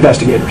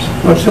investigators?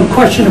 Well, there's no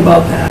question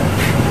about that.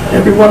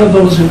 Every one of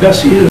those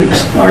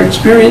investigators are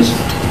experienced.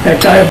 In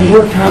fact, I have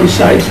worked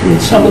homicides with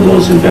some of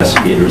those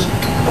investigators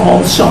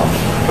also.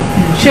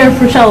 Sheriff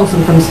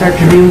Richellison from Star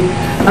Tribune.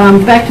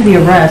 Back to the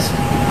arrest.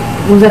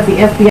 Was that the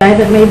FBI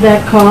that made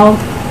that call?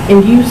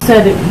 And you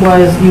said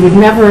you would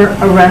never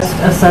arrest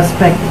a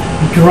suspect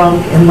drunk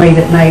and late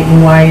at night,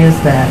 and why is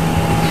that?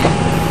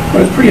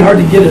 Well, it's pretty hard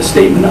to get a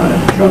statement on it.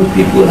 Drunk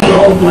people, if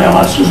all of my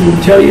officers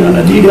would tell you on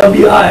a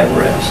DWI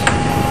arrest.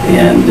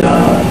 And,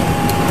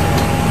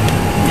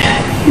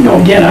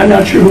 again, I'm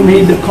not sure who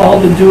made the call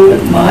to do it.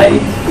 It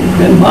have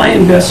been my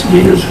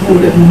investigators who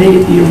would have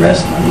made the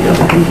arrest. On the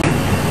other hand,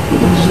 it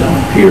was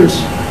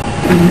Pierce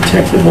and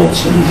Detective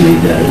Olson who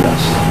made that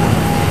arrest.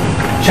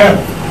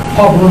 Sheriff,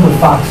 Paul Bloom with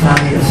Fox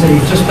 9 in the city.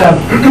 Just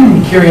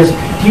curious,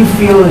 do you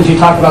feel, as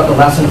you talk about the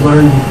lessons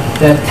learned,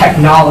 that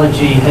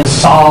technology has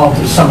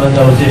solved some of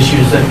those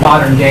issues, that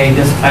modern day,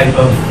 this type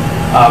of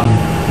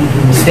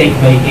mistake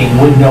making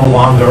would no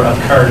longer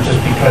occur just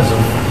because of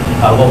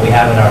what we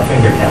have at our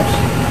fingertips?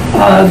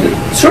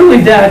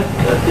 Certainly that,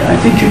 I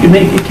think you can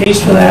make a case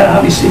for that.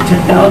 Obviously,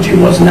 technology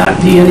was not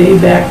DNA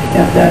back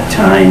at that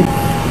time.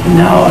 And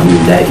now,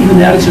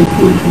 even that is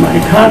included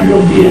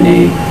mitochondrial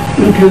DNA,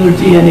 nuclear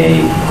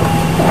DNA.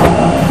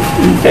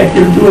 In fact,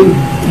 they're doing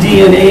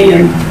DNA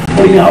and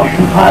putting out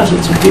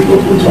composites of people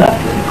who left.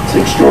 It's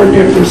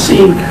extraordinary. We're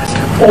seeing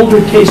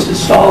older cases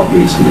solved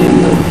recently in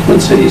the Twin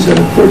Cities, a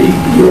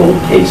 30-year-old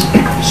case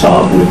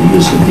solved with the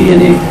use of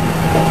DNA.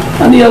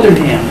 On the other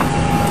hand,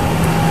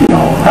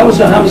 I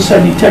was a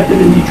homicide detective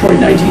in Detroit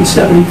in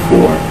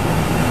 1974.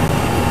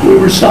 We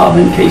were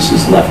solving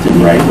cases left and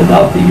right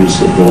without the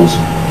use of those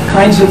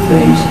kinds of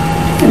things.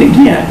 And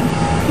again,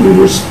 we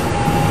were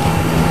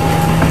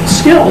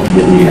skilled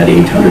when we had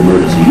 800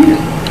 murders a year.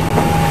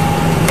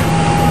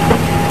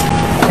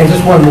 And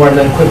just one more,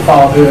 then a quick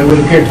follow-up. It would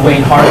appear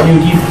Dwayne Hart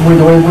knew.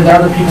 Were there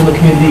other people in the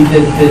community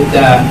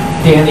that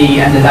Danny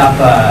ended up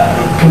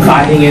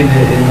confiding in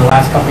the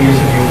last couple of years?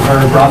 Have you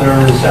heard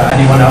brothers,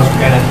 anyone else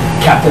who kind of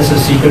kept this a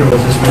secret, or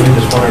was this really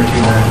just one or two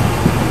men?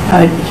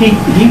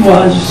 He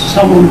was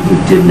someone who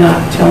did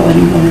not tell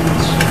anyone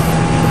else.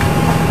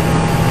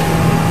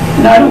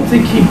 And I don't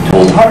think he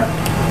told Hart.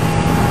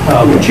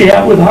 What you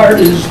have with Hart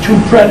is two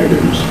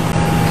predators.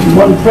 And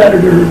one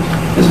predator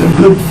has a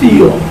good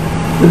feel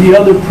with the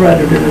other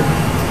predator,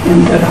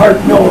 and that Hart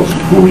knows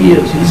who he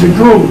is. He's a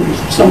groomer.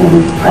 He's someone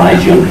who plies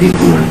young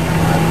people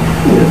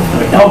with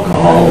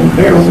alcohol and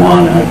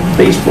marijuana,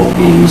 baseball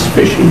games,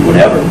 fishing,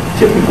 whatever,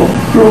 typical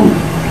groomer.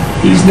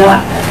 He's not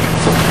that.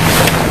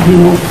 He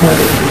knows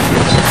predators.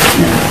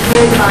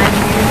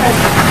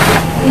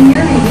 In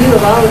your review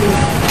of all of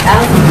these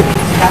thousands of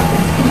these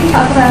documents, could you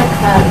talk about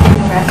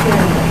Daniel Resser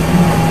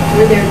and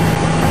were there,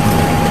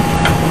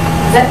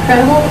 is that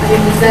credible? I mean,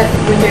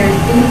 were there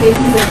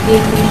indications that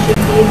DNP should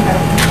be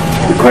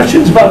credible? The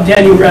questions about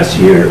Daniel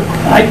Resser,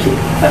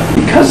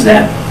 because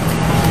that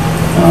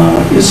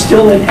is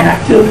still an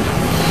active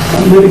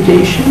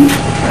litigation,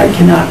 I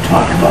cannot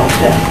talk about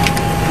that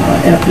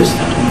at this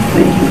time.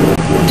 Thank you.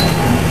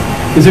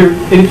 Is there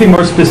anything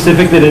more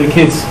specific that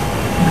indicates,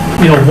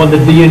 when the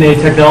DNA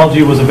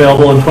technology was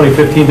available in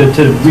 2015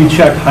 to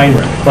recheck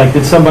Heinrich? Like,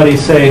 did somebody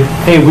say,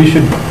 hey, we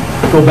should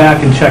go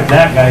back and check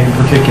that guy in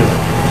particular?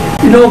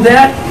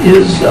 That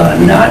is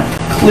not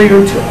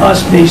clear to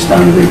us based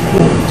on the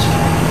reports.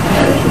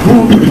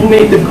 Who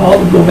made the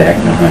call to go back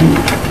to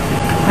Heinrich?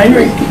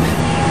 Heinrich,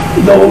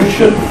 though,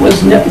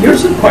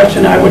 here's the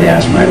question I would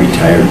ask my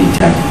retired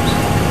detectives.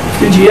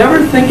 Did you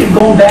ever think of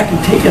going back and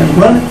taking a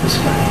run at this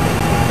guy?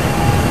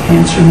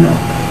 Answer, no.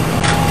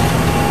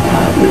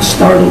 Which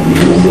startled me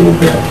a little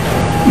bit.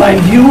 My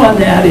view on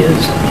that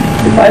is,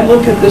 if I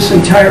look at this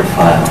entire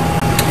file,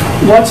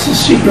 what's the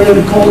secret of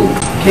the cold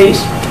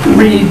case?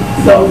 Read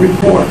the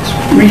reports.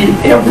 Read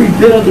every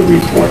bit of the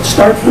report.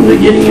 Start from the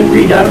beginning and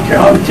read. I don't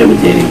care how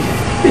intimidating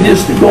it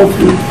is to go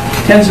through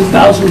tens of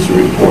thousands of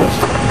reports.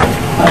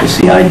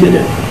 Obviously, I did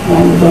it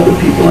along with other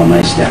people on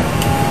my staff.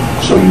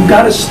 So you've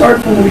got to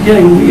start from the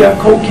beginning. We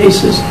got cold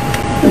cases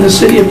in the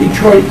city of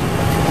Detroit.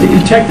 The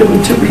detective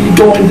would typically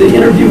go into the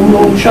interview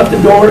room, shut the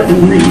door, and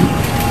read,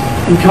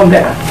 and come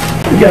back.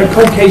 We got a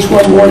cold case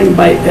one morning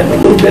at a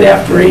little bit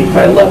after 8,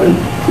 by 11,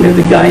 we had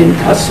the guy in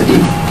custody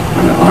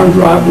on an armed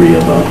robbery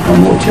of a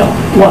motel.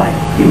 Why?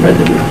 He read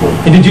the report.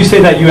 And did you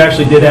say that you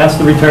actually did ask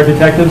the retired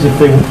detectives if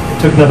they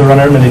took another run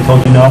at him and they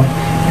told you no?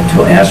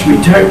 I asked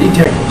retired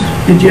detectives,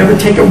 did you ever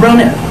take a run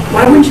at it?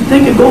 Why wouldn't you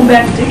think of going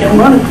back and taking a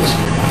run at this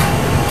guy?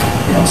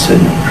 They all said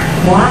no.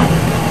 Why?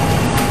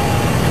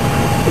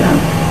 Yeah.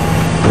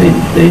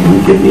 They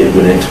didn't give me a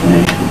good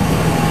explanation.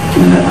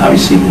 And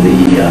obviously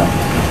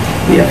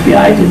the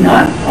FBI did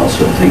not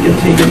also think of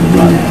taking a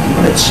run at him.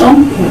 But at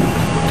some point,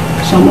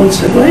 someone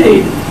said, well,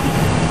 hey,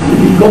 when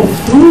you go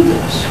through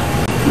this,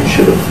 you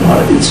should have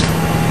thought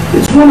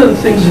it's one of the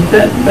things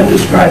that's been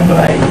described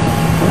by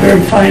a very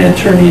fine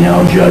attorney,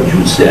 now judge,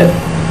 who said,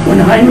 when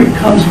Heinrich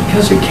comes,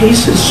 because the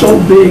case is so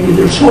big and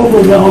they're so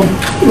overwhelmed,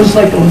 it was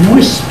like a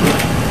whisper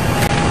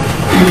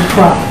in the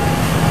crowd.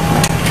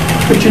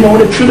 But you know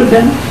what it should have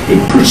been? A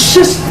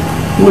persistent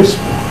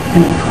whisper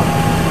in the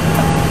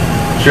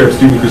crowd. Sheriff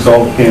Stephen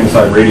Crisol,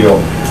 KMSI Radio.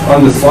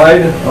 On the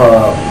slide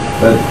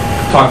that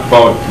talked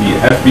about the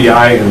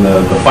FBI and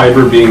the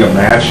fiber being a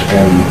match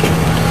and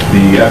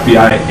the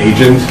FBI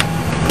agent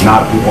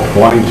not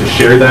wanting to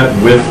share that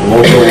with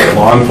local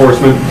law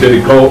enforcement,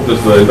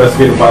 does the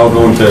investigative file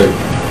go into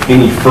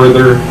any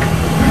further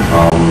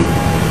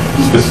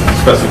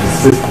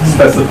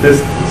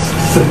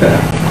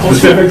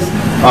specifics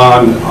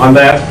on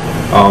that?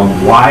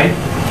 Why?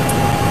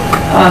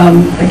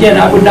 Again,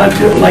 I would not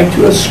like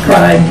to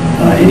ascribe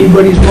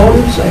anybody's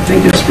motives. I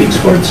think it speaks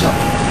for itself.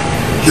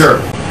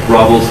 Sure.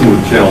 Rob Wilson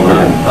with Channel 9.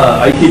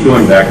 I keep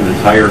going back to the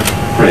tire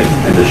print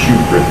and the shoe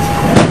print.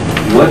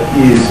 What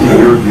is, in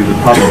your view, the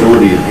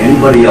probability of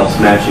anybody else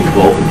matching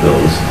both of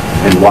those,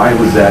 and why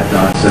was that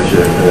not such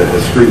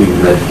a screaming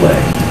red flag?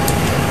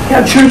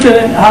 Yeah, it should have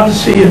been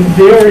obviously a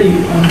very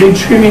big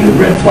screaming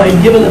red flag,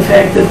 given the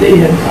fact that they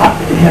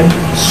had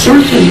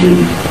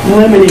certainly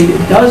eliminated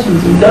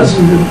dozens and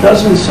dozens and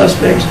dozens of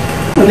suspects.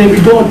 When they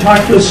would go and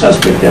talk to a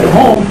suspect at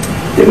home,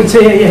 they would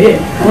say, hey,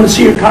 I want to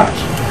see your cars.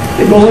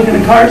 They go look in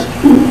the cars,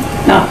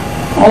 nah.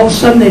 All of a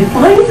sudden they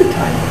find the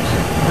tires.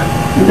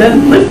 And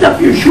then lift up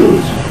your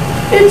shoes.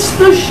 It's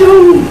the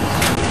shoes.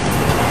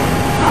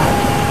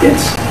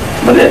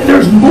 But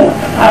there's more.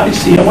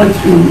 Obviously, I went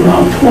through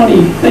around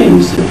 20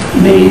 things that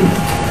made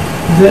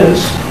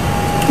this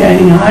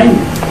gang Heinrich.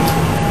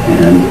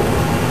 And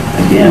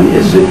again,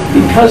 is it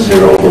because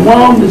they're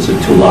overwhelmed? Is it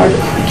too large?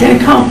 I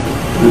can't count.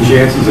 The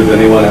chances of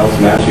anyone else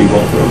matching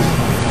both of those?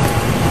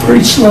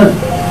 Pretty slim.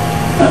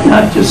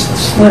 Not just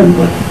slim,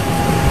 but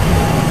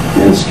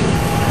minuscule.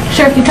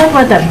 Sheriff, you talk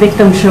about that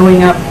victim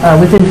showing up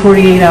within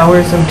 48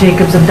 hours of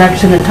Jacob's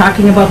abduction and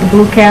talking about the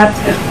blue caps.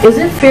 Is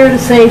it fair to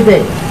say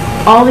that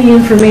all the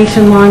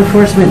information law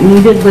enforcement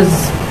needed was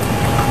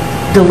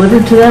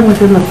delivered to them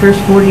within the first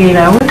 48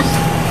 hours?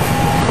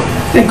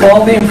 I think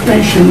all the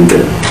information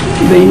that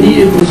they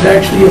needed was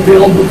actually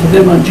available to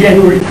them on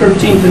January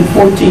 13th and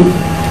 14th,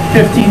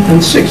 15th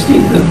and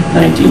 16th of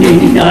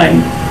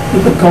 1989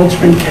 with the Cold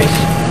Spring case.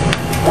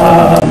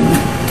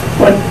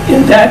 But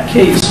in that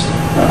case,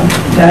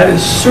 that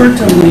is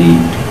certainly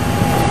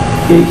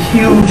a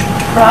huge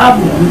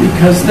problem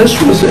because this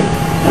was a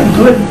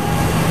good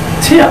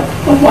tip.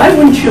 But why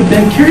wouldn't you have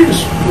been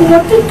curious?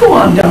 What did go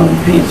on down in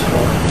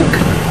Painesville?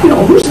 You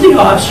know, who's the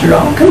officer?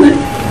 How come the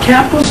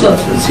cap was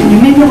left? You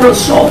mean there were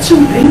assaults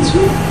in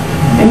Painesville?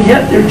 And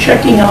yet they're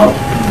checking out.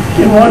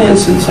 In one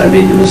instance, I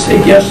made the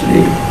mistake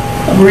yesterday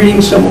of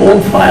reading some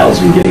old files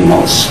and getting them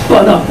all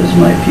spun up, as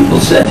my people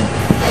said,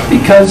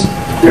 because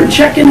they're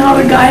checking out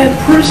a guy at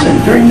prison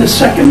during the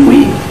second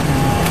week.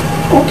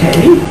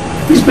 Okay,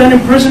 he's been in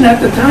prison at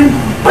the time,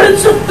 but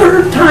it's the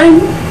third time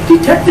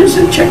detectives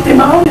have checked him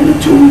out in a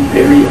 2-week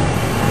period.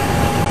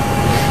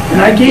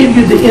 And I gave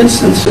you the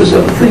instances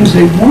of the things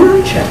they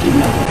were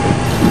checking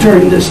out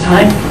during this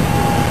time,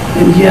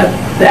 and yet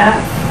that,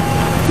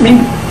 I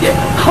mean,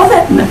 how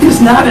that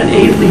is not an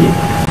alien,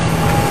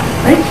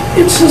 right?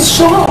 It's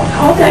assault.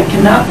 How that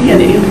cannot be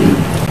an alien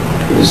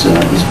is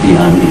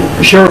beyond me.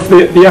 Sheriff,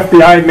 the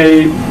FBI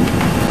may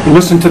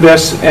listen to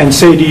this and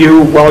say to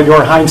you, well,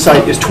 your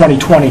hindsight is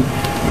 20/20.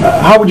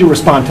 How would you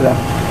respond to that?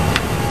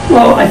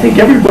 Well, I think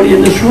everybody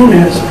in this room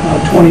has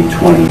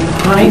 20/20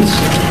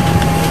 hindsight,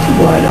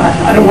 but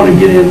I don't want to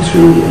get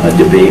into a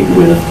debate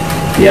with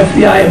the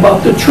FBI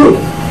about the truth.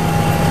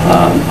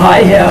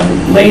 I have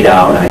laid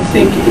out, I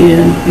think,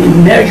 in a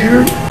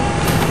measured,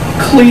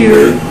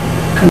 clear,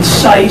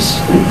 concise,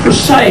 and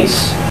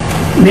precise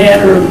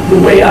manner the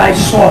way I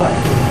saw it,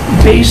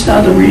 based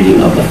on the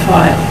reading of the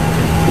file.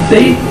 If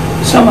they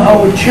somehow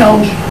would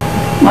challenge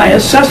my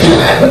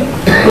assessment,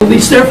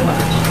 release their files.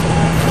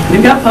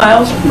 They've got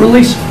files,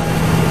 release them.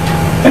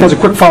 And as a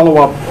quick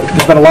follow-up,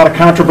 there's been a lot of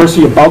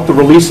controversy about the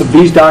release of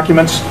these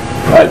documents.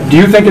 Do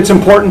you think it's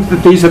important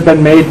that these have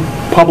been made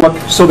public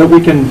so that we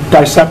can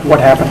dissect what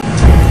happened?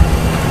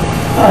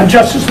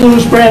 Justice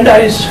Louis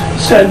Brandeis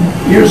said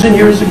years and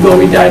years ago,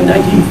 he died in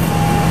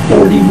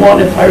 1941,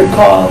 if I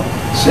recall,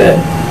 said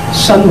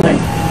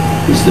sunlight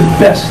is the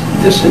best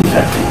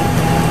disinfectant.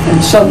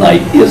 And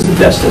sunlight is the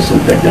best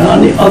disinfectant.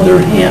 On the other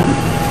hand,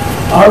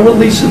 our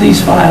release of these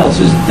files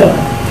is done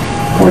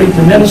according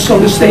to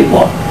Minnesota state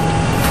law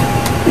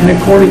and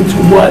according to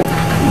what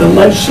the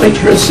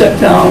legislature has set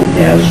down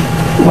as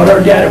what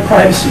are data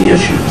privacy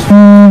issues.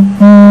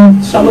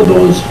 Some of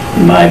those,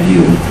 in my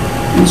view,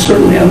 and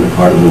certainly on the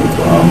part of the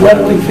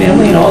Wetterling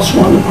family and also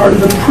on the part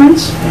of the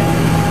Prince family,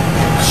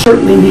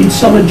 certainly need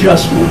some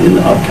adjustment in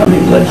the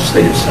upcoming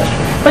legislative session.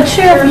 But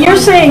Sheriff, you're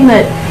saying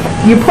that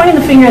you're pointing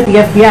the finger at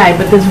the FBI,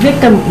 but this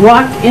victim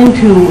walked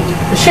into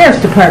the Sheriff's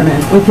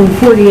Department within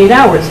 48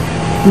 hours.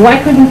 Why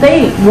couldn't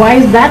they? Why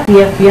is that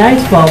the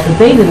FBI's fault that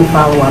they didn't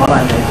follow up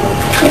on it?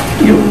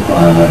 You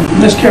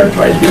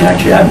mischaracterized me.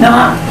 Actually, I've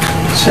not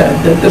said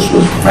that this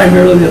was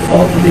primarily the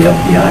fault of the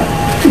FBI.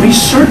 We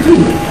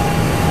certainly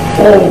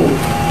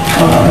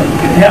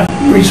have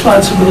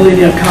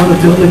responsibility and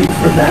accountability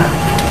for that.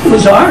 It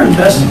was our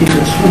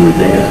investigators who were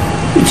there.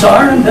 It's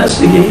our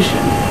investigation.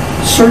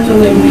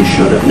 Certainly we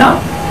should have. Now,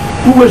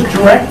 who was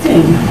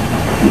directing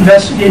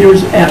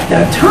investigators at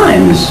that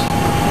time is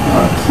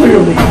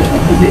clearly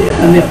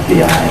an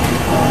FBI.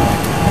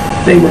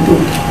 The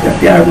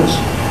FBI was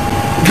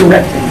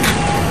directing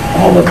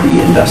all of the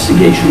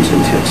investigations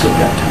and tips at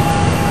that time.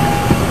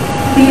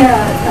 The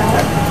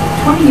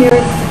 20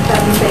 years that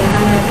we say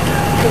Hunter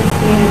is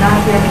being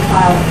not here to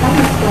file, how do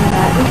you explain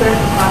that? Who bears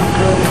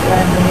responsibility for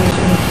that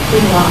information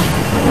being lost?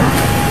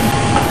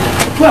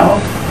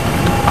 Well,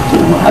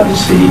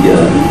 obviously,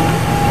 the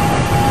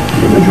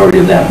majority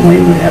of that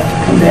blame would have to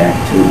come back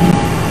to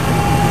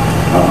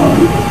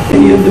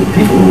any of the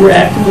people who were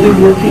actively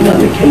working on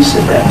the case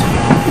at that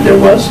time.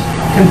 There was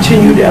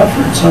continued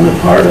efforts on the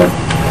part of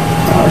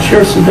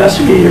sheriff's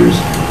investigators,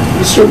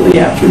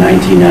 certainly after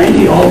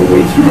 1990, all the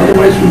way through.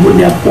 Otherwise, we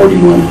wouldn't have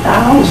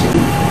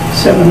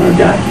 41,700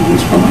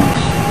 documents from us.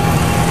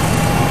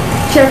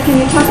 Sheriff, can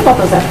you talk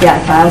about those FBI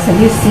files? Have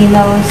you seen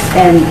those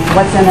and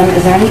what's in them?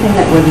 Is there anything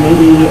that would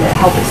maybe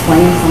help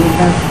explain some of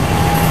them?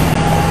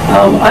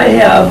 I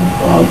have,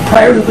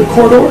 prior to the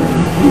court order,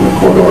 the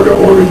court order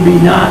ordered me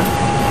not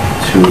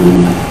to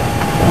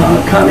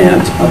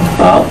comment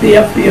about the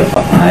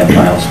FBI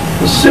files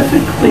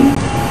specifically.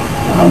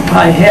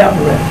 I have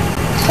read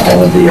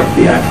all of the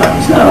FBI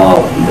files, not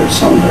all of them. There's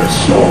some that are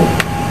so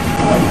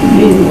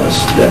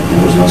meaningless that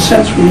there was no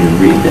sense for me to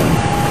read them.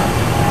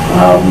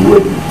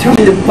 Tell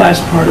me the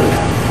last part of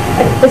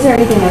that. Is there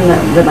anything in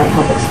them that might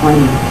help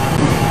explain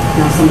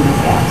some of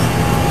these gaps?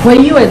 Well,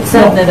 you had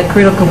said that a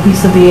critical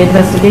piece of the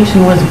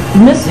investigation was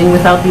missing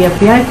without the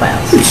FBI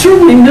files. It's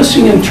certainly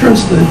missing in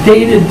terms of the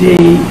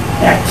day-to-day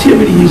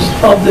activities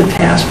of the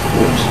task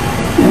force,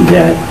 and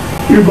that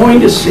you're going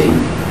to see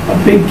a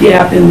big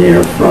gap in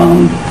there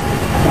from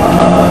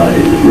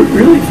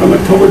really from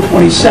October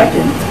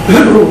 22nd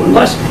through.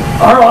 Unless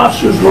our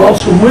officers were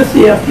also with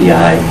the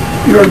FBI,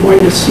 you're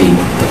going to see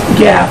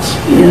gaps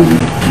in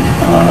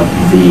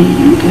the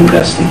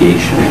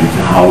investigation and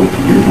how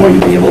you're going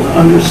to be able to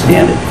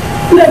understand it.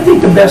 And I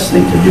think the best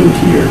thing to do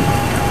here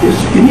is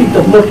you need to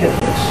look at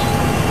this,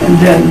 and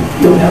then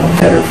you'll have a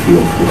better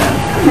feel for that.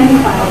 Many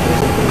files are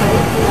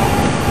related to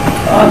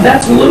that.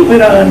 That's a little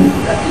bit on,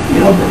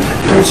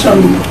 there's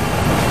some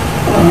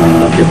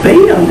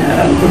debate on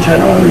that, which I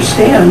don't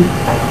understand.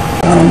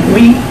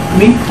 We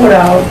put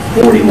out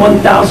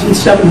 41,787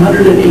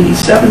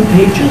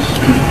 pages.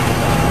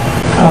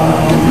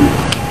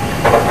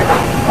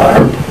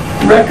 Our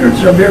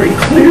records are very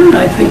clear, and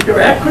I think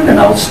they're accurate, and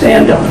I'll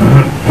stand on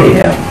them. They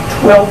have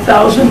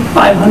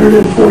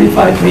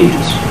 12,545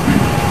 pages.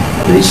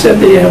 They said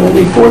they have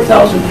only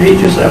 4,000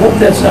 pages. I hope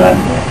that's not,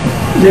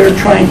 they're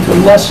trying to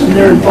lessen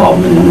their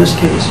involvement in this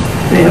case.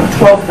 They have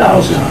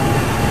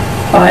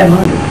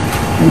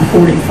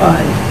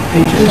 12,545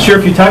 pages.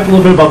 Sheriff, you talked a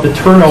little bit about the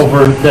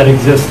turnover that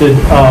existed,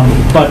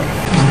 but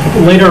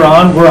later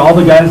on, were all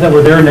the guys that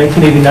were there in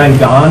 1989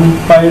 gone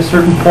by a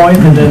certain point,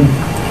 and then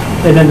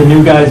the new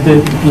guys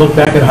didn't look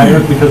back at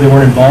Heinrich because they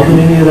weren't involved in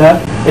any of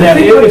that? And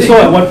if so,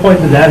 at what point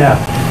did that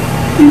happen?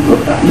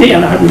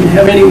 again, I wouldn't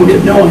have any way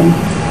of knowing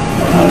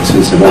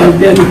since I've only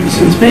been here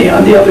since May.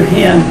 On the other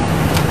hand,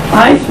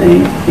 I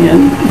think,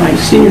 and my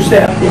senior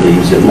staff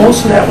believes, that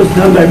most of that was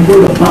done by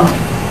word of mouth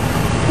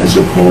as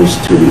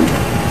opposed to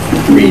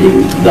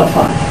reading the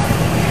file.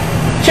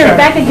 Sure,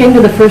 back again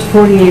to the first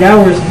 48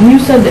 hours, you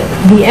said that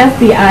the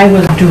FBI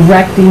was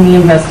directing the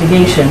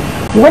investigation.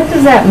 What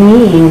does that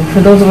mean for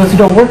those of us who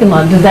don't work in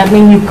law? Does that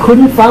mean you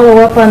couldn't follow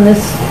up on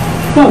this?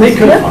 No, they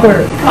could have,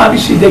 Or-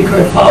 obviously they could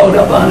have followed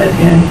up on it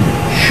and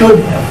should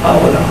have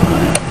followed up on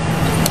it.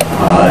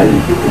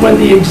 When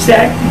the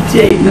exact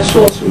date, Ms.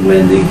 Olson,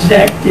 when the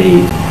exact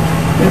date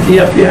that the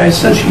FBI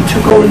essentially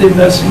took over the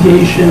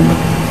investigation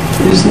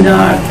is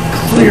not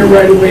clear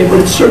right away,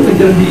 but it's certainly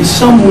going to be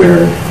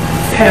somewhere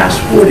past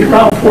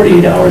around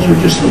 48 hours or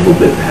just a little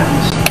bit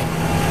past.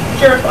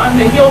 Sheriff, on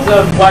the heels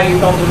of why you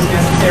felt it was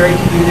necessary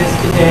to do this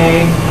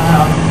today,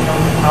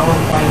 the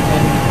PowerPoint,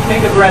 and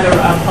make a rather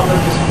public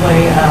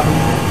display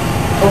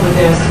over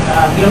this,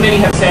 many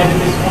have said that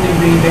this only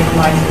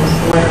re-victimizes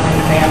the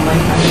Wetterling family.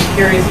 I'm just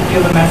curious if you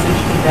have a message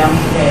to them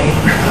today,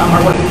 or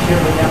what you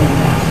shared with them in the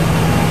past.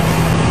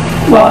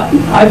 Well,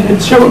 I've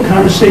had several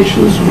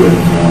conversations with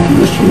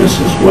Mr. and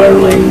Mrs.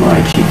 Wetterling,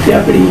 my chief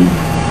deputy,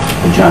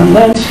 John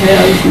Lentz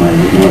has, one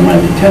of my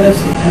lieutenants,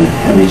 Lieutenant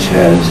Hemmich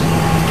has,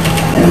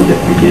 and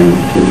again,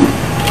 to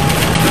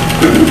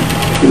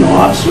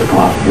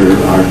offer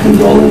our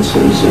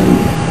condolences and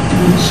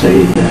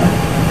say that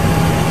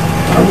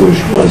our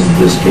wish was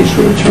this case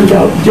would have turned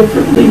out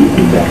differently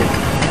and better.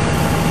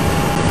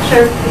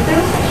 Sure, if there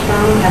was such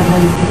strong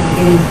evidence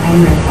indicating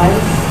Heinrich,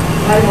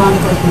 why law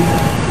enforcement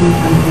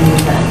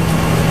companies that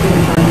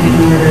didn't charge him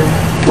murder?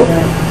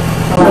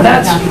 Well,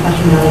 that's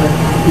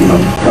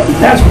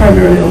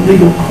primarily a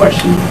legal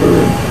question for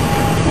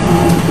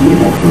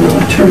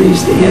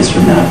attorneys to answer,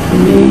 not for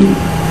me.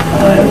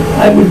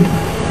 I would,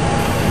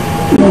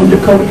 in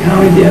Dakota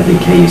County, they have the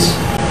case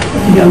of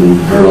a young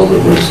girl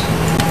that was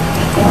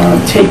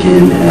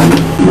taken and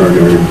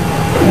murdered,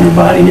 and her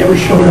body never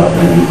showed up,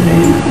 and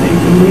they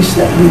released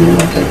that and they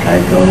let that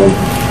guy go.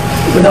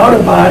 Without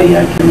a body,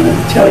 I can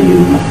tell you,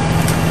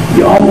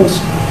 you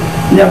almost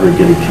never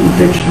get a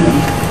conviction.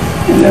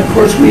 And of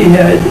course we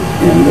had,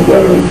 and the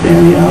Wetterling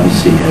family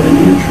obviously had an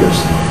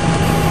interest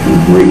in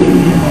bringing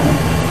him home.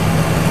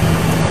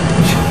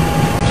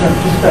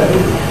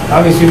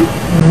 Obviously,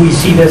 we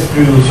see this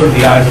through sort of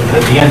the eyes of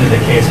the end of the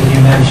case, as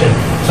you mentioned.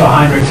 So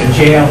Heinrich's in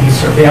jail, he's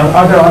surveilled.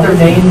 Are there other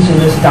names in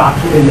this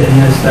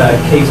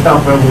case,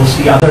 Belt, where we'll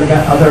see other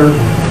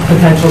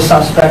potential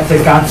suspects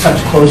that got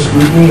such close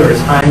scrutiny, or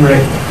is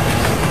Heinrich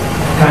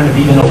kind of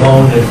even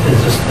alone as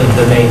just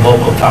the main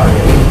local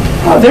target?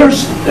 There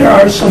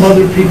are some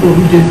other people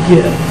who did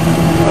get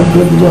a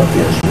good look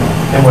as well.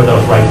 And were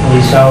those rightfully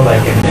so,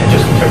 like, and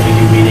just in terms of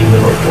you reading the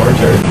report,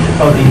 or,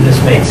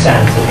 this made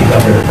sense that these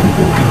other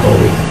people?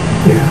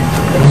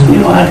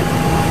 I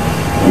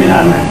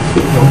don't know.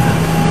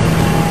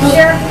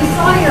 Sheriff, we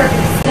saw your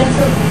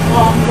extensive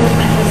law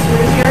enforcement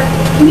history here.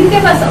 Can you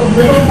give us a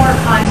little more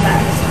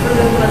context for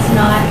those of us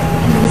not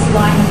in this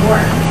line of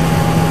work?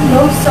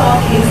 Most all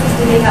cases,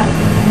 do they have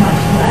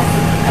much less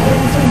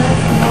evidence in the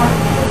more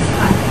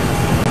context?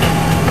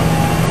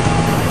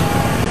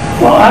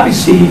 Well,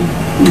 obviously,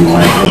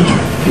 I had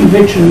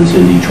convictions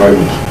in Detroit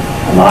with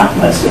a lot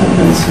less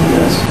evidence than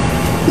this.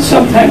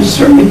 Sometimes,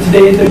 certainly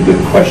today, the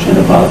good question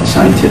about the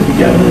scientific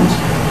evidence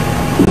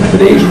in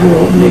today's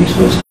world makes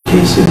those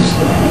cases,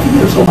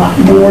 there's a lot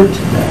more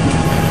to them.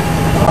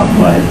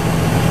 But,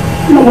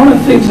 one of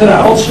the things that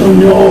I also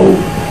know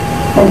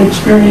from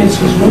experience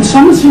is when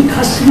someone's in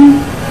custody,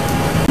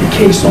 the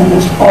case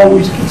almost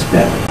always gets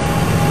better.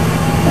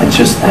 That's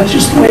just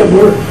the way it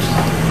works.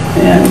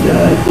 And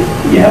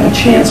you have a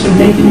chance of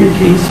making your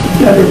case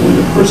better when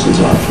the person's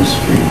off the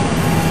street.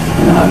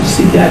 And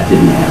obviously that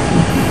didn't happen.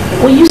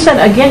 Well, you said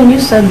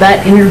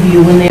that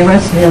interview when they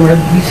arrested him, or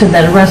you said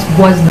that arrest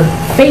was the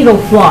fatal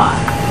flaw.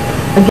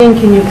 Again,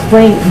 can you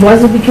explain,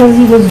 was it because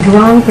he was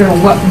drunk, or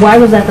why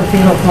was that the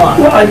fatal flaw?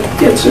 Well,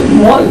 it's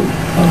one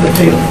of the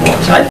fatal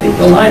flaws. I think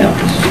the lineup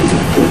is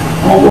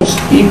almost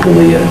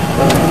equally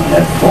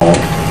at fault.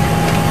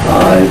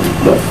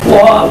 The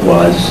flaw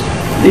was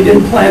they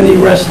didn't plan the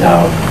arrest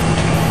out.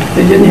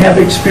 They didn't have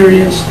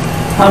experienced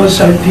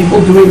homicide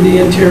people doing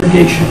the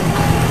interrogation.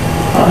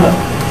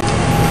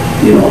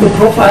 The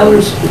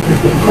profilers,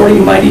 according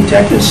to my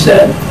detectives,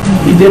 said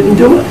he didn't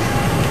do it.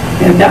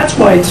 And that's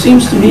why it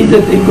seems to me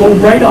that they go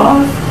right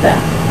off that.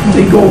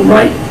 They go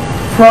right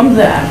from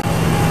that,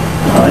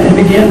 and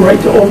again, right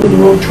to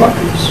over-the-road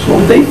truckers. So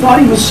if they thought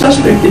he was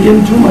suspect, they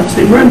didn't do much.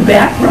 They ran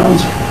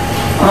backgrounds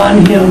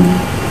on him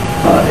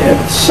at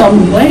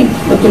some length,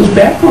 but those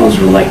backgrounds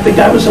were like the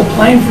guy was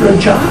applying for a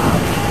job.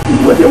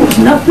 But there was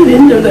nothing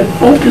in there that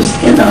focused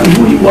in on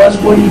who he was,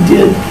 what he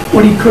did,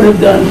 what he could have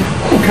done,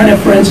 what kind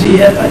of friends he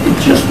had. It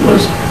just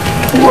was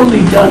poorly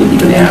done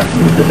even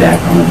after the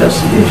background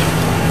investigation.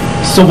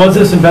 So was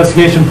this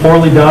investigation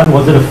poorly done?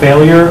 Was it a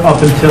failure up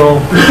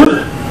until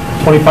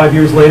 25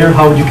 years later?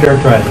 How would you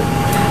characterize it?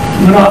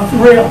 Went off the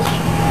rails.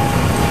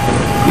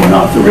 Went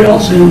off the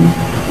rails, and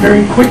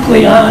very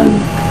quickly on,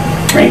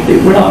 frankly,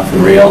 it went off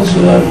the rails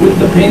with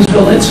the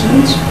Painesville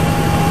incidents.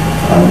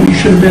 We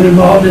should have been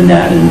involved in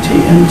that and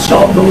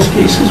solved those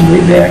cases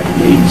way back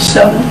in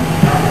 '87.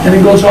 And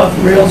it goes off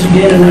the rails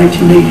again in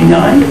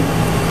 1989.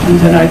 And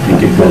then I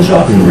think it goes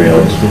off the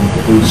rails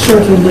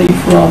certainly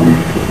from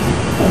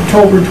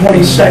October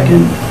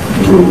 22nd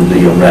through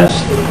the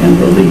arrest and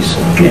release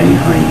of Danny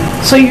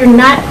Hyman. So you're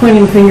not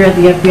pointing the finger at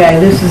the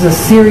FBI. This is a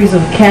series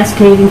of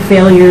cascading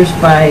failures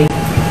by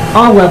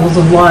all levels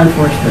of law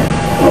enforcement.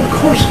 Of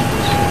course it is.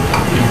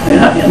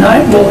 And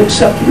I will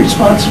accept the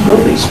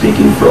responsibility,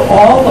 speaking for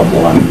all of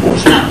law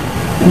enforcement.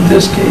 In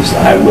this case,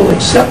 I will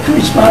accept the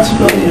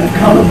responsibility and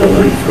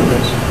accountability for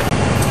this.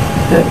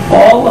 That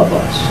all of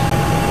us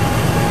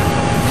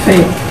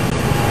failed.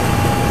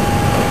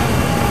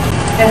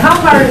 And how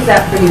hard is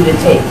that for you to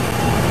take?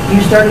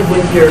 You started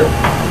with your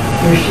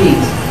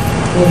sheets.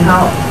 I mean,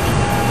 how?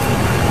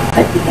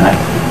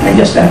 I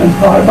guess I haven't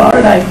thought about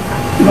it. I've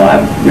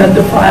read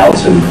the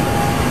files and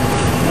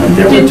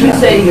there were... Did you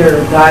say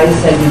your guys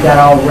said you got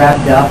all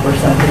wrapped up or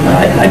something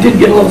like that? I did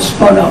get a little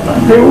spun up.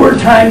 There were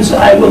times,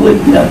 I will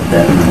admit,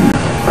 that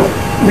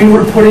we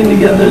were putting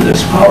together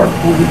this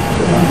PowerPoint.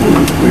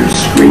 We were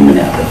screaming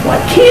at it,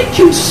 like, can't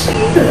you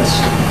see this?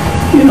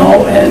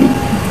 And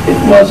it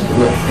was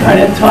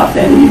kind of tough.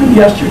 And even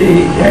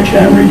yesterday,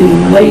 actually, I'm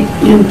reading late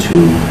into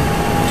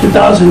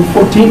 2014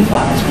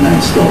 files, and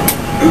I'm still,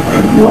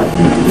 what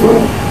in the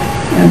world?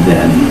 And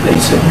then they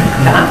said,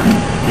 Don,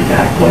 you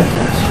got to quit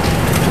this.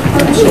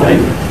 So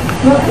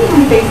will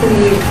anyone face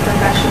any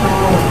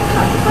professional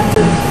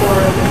consequences for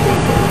the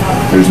mistakes that you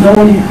have? There's no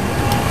one here.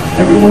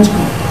 Everyone's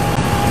gone.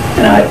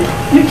 And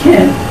you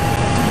can't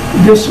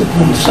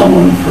discipline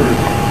someone for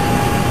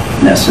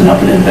messing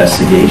up an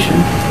investigation.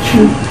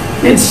 Shoot,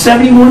 it's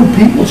 71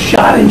 people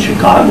shot in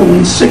Chicago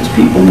and 6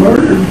 people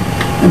murdered,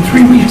 and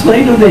 3 weeks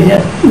later they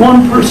had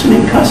 1 person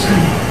in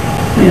custody.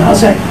 I mean,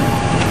 how's that?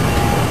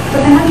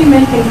 But then how do you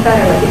make things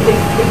better? Like if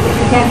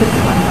you can't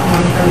discipline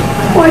someone for...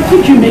 Well, I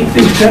think you make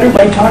things better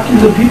by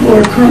talking to the people who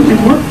are currently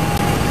working.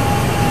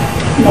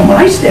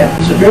 My staff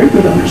has a very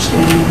good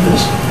understanding of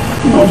this.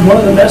 One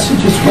of the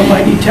messages from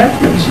my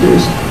detectives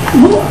is,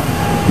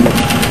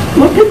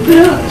 look at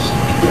this.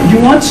 Do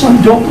you want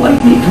some dope like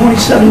me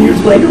 27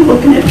 years later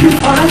looking at your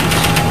files?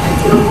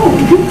 No,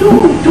 you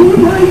don't. Do it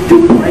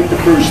right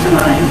the first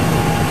time.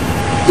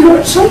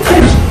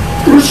 Sometimes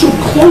we're so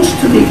close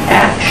to the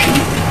action,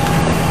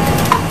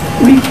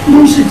 we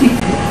lose the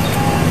details.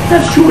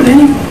 That's true with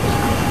anyone.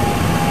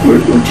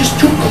 We're just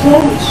too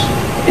close.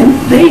 And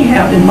they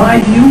have, in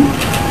my view,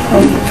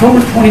 on October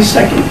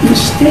 22nd,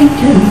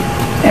 mistaken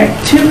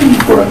activity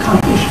for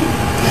accomplishment.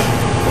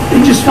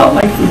 They just felt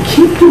like we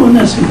keep doing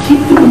this and keep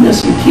doing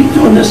this and keep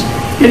doing this,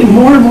 getting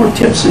more and more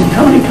tips and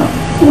coming.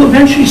 We'll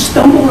eventually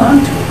stumble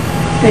onto it.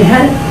 They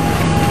had it.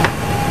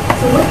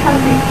 So what kind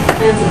of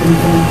plans have been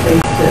put in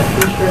place to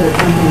ensure that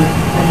something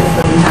like this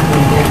doesn't happen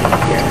again this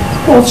year?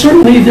 Well,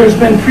 certainly there's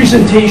been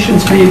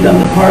presentations made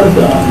on the part of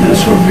the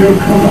Minnesota Bureau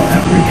of Criminal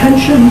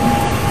Apprehension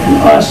and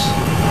us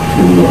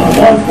to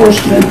law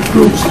enforcement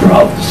groups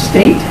throughout the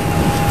state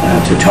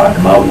to talk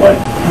about what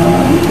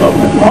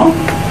went wrong.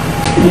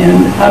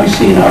 And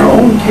obviously in our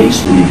own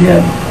case, we've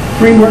had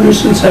 3 murders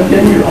since I've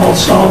been here, all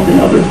solved, and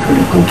other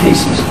critical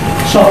cases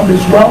solved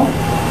as well.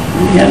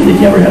 And they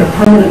never had a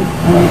permanent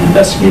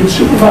investigative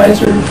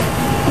supervisor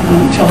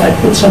until I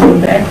put someone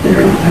back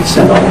there. I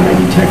sent all of my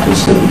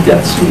detectives to the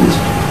death scenes,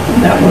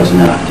 and that was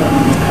not done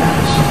in the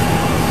past.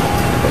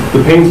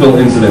 The Painesville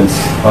incidents,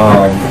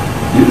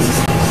 you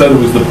said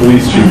it was the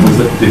police chief.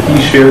 Did he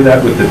share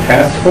that with the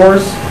task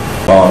force,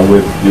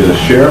 with the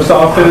sheriff's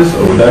office,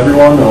 or with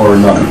everyone, or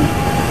none?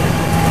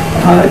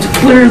 It's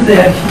clear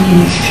that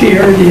he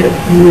shared it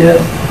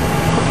with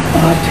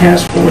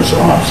task force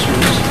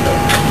officers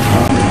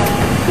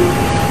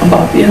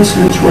about the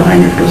incidents where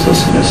Heinrich was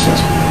listed as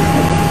suspect.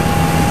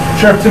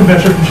 Sheriff Tim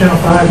Bishop from Channel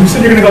 5. You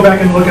said you're going to go back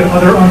and look at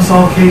other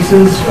unsolved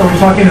cases. Are we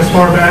talking as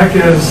far back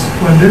as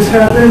when this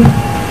happened?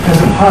 Is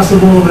it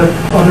possible that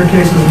other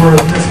cases were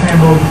as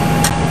mishandled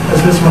as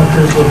this one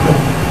appears to have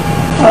been?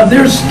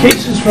 There's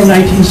cases from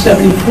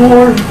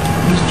 1974.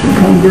 There's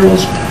 2 young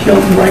girls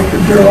killed, Riker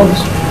girls.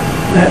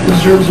 That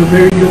deserves a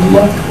very good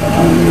look.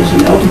 There's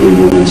an elderly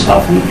woman in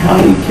Suffolk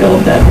County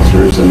killed. That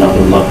deserves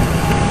another look.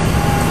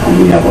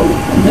 We have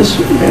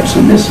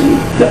some missing.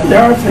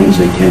 There are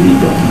things that can be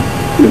done.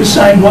 We've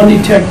assigned 1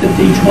 detective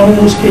to each one of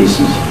those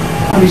cases.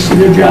 Obviously,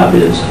 their job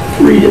is to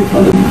read it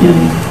from the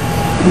beginning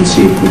and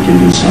see if we can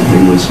do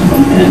something with some of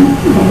them. And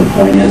the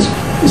point is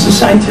the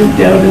scientific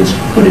evidence,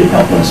 could it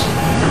help us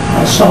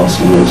solve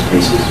some of those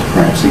cases?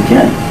 Perhaps it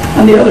can.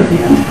 On the other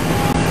hand,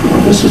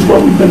 this is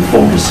what we've been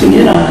focusing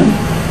in on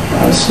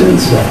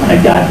since I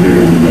got here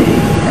in May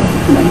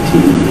of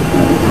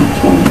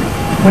 1920.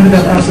 When did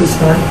that process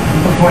start?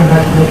 Going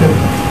back to look at it?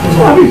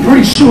 Probably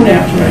pretty soon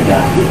after I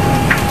got here.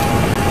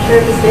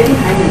 Sheriff, is Danny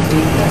Hyman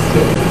being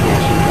investigated in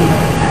connection with the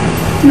other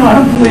crimes? I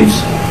don't believe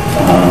so.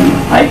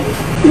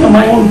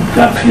 My own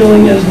gut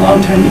feeling as a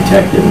longtime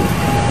detective,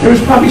 there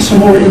was probably some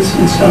more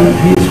incidents down in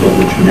Painesville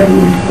which were never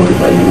reported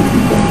by young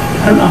people.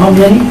 I don't know how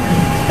many.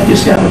 I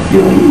just have a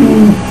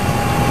feeling,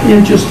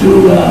 just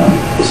to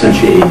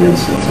essentiate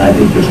instance. I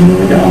think there's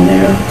more down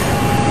there.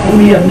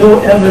 We have no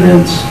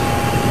evidence,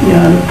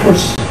 and of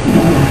course,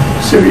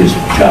 serious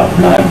child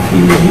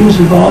pornography. He was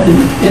involved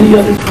in any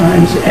other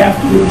crimes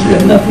afterwards. We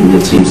have nothing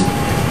that seems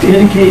to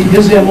indicate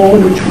his MO,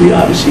 which we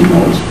obviously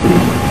know is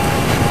pretty.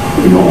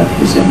 We know what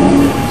his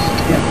MO is.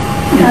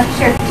 Yeah.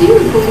 Sheriff, do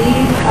you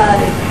believe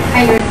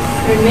Heinrich,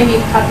 or maybe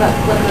you talk about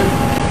what his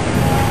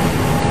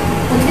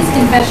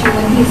confession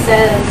when he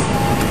says,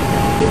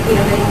 that he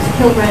was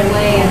killed right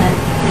away and that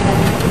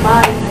the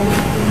body, and then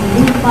he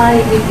knew the body,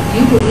 do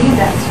you believe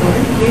that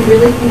story? Do you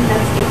really think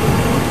that's the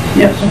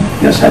case?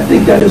 Yes, I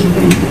think that is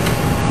what he did.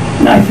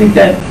 And I think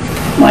that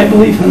my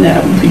belief in that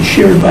would be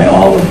shared by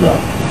all of the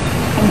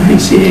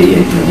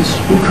BCA agents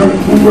who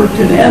worked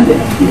at and the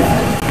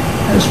FBI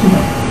as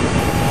well.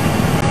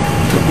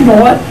 You know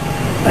what?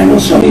 I know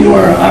some of you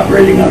are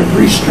operating on a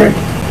very strict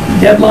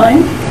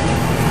deadline.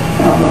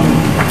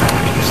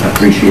 I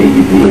appreciate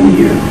you being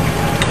here.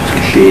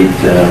 Appreciate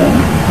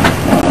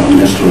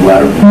Mr.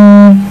 Wetterling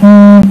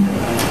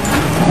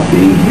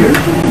being here.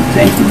 And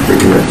thank you for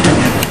your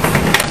attention.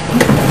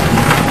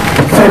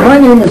 Hi, my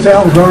name is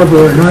Al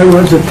Garber, and I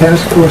was a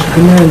task force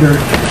commander.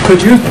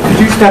 Could you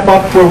step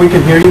up where we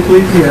can hear you,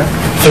 please? Yeah.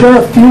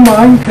 Sheriff, do you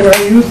mind? Can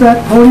I use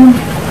that podium?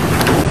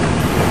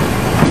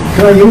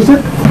 Can I use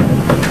it?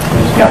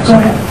 Yeah, go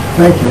ahead.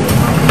 Thank you.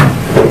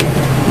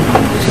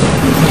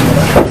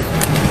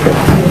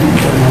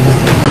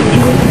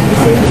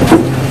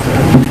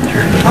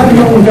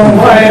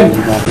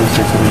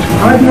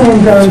 I've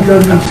known Don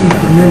Judgenson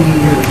for many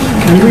years,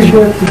 and we've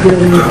worked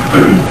together a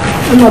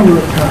number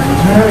of times.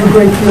 I have a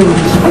great deal of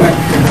respect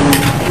for him.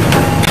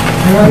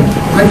 And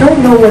I don't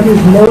know what his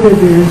motive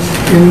is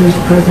in this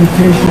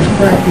presentation,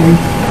 frankly,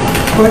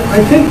 but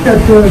I think that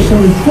there are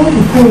some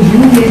important things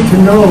you need to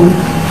know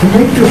to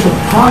make this a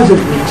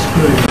positive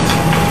experience,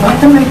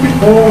 not to make it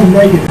all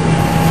negative.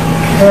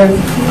 And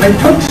I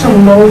took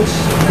some notes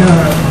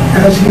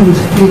as he was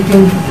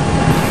speaking,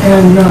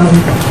 and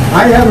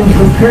I haven't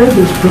prepared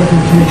this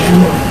presentation,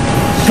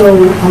 so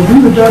I'll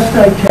do the best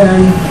I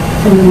can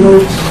from the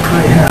notes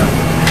I have.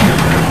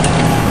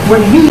 When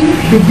he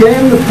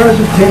began the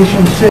presentation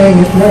saying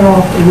it went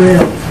off the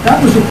rails, that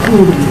was a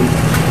clue to me.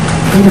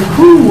 And the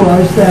clue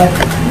was that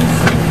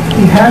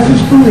he has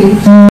his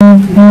beliefs,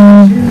 he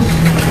has his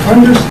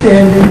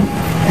understanding,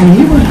 and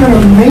he was going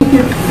to make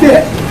it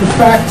fit the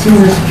facts in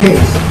this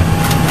case.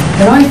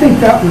 And I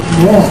think that was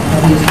wrong.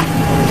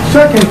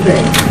 Second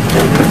thing,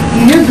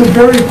 he is a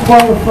very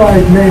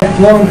qualified man,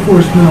 law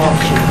enforcement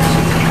officer.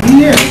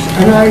 He is,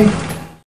 and I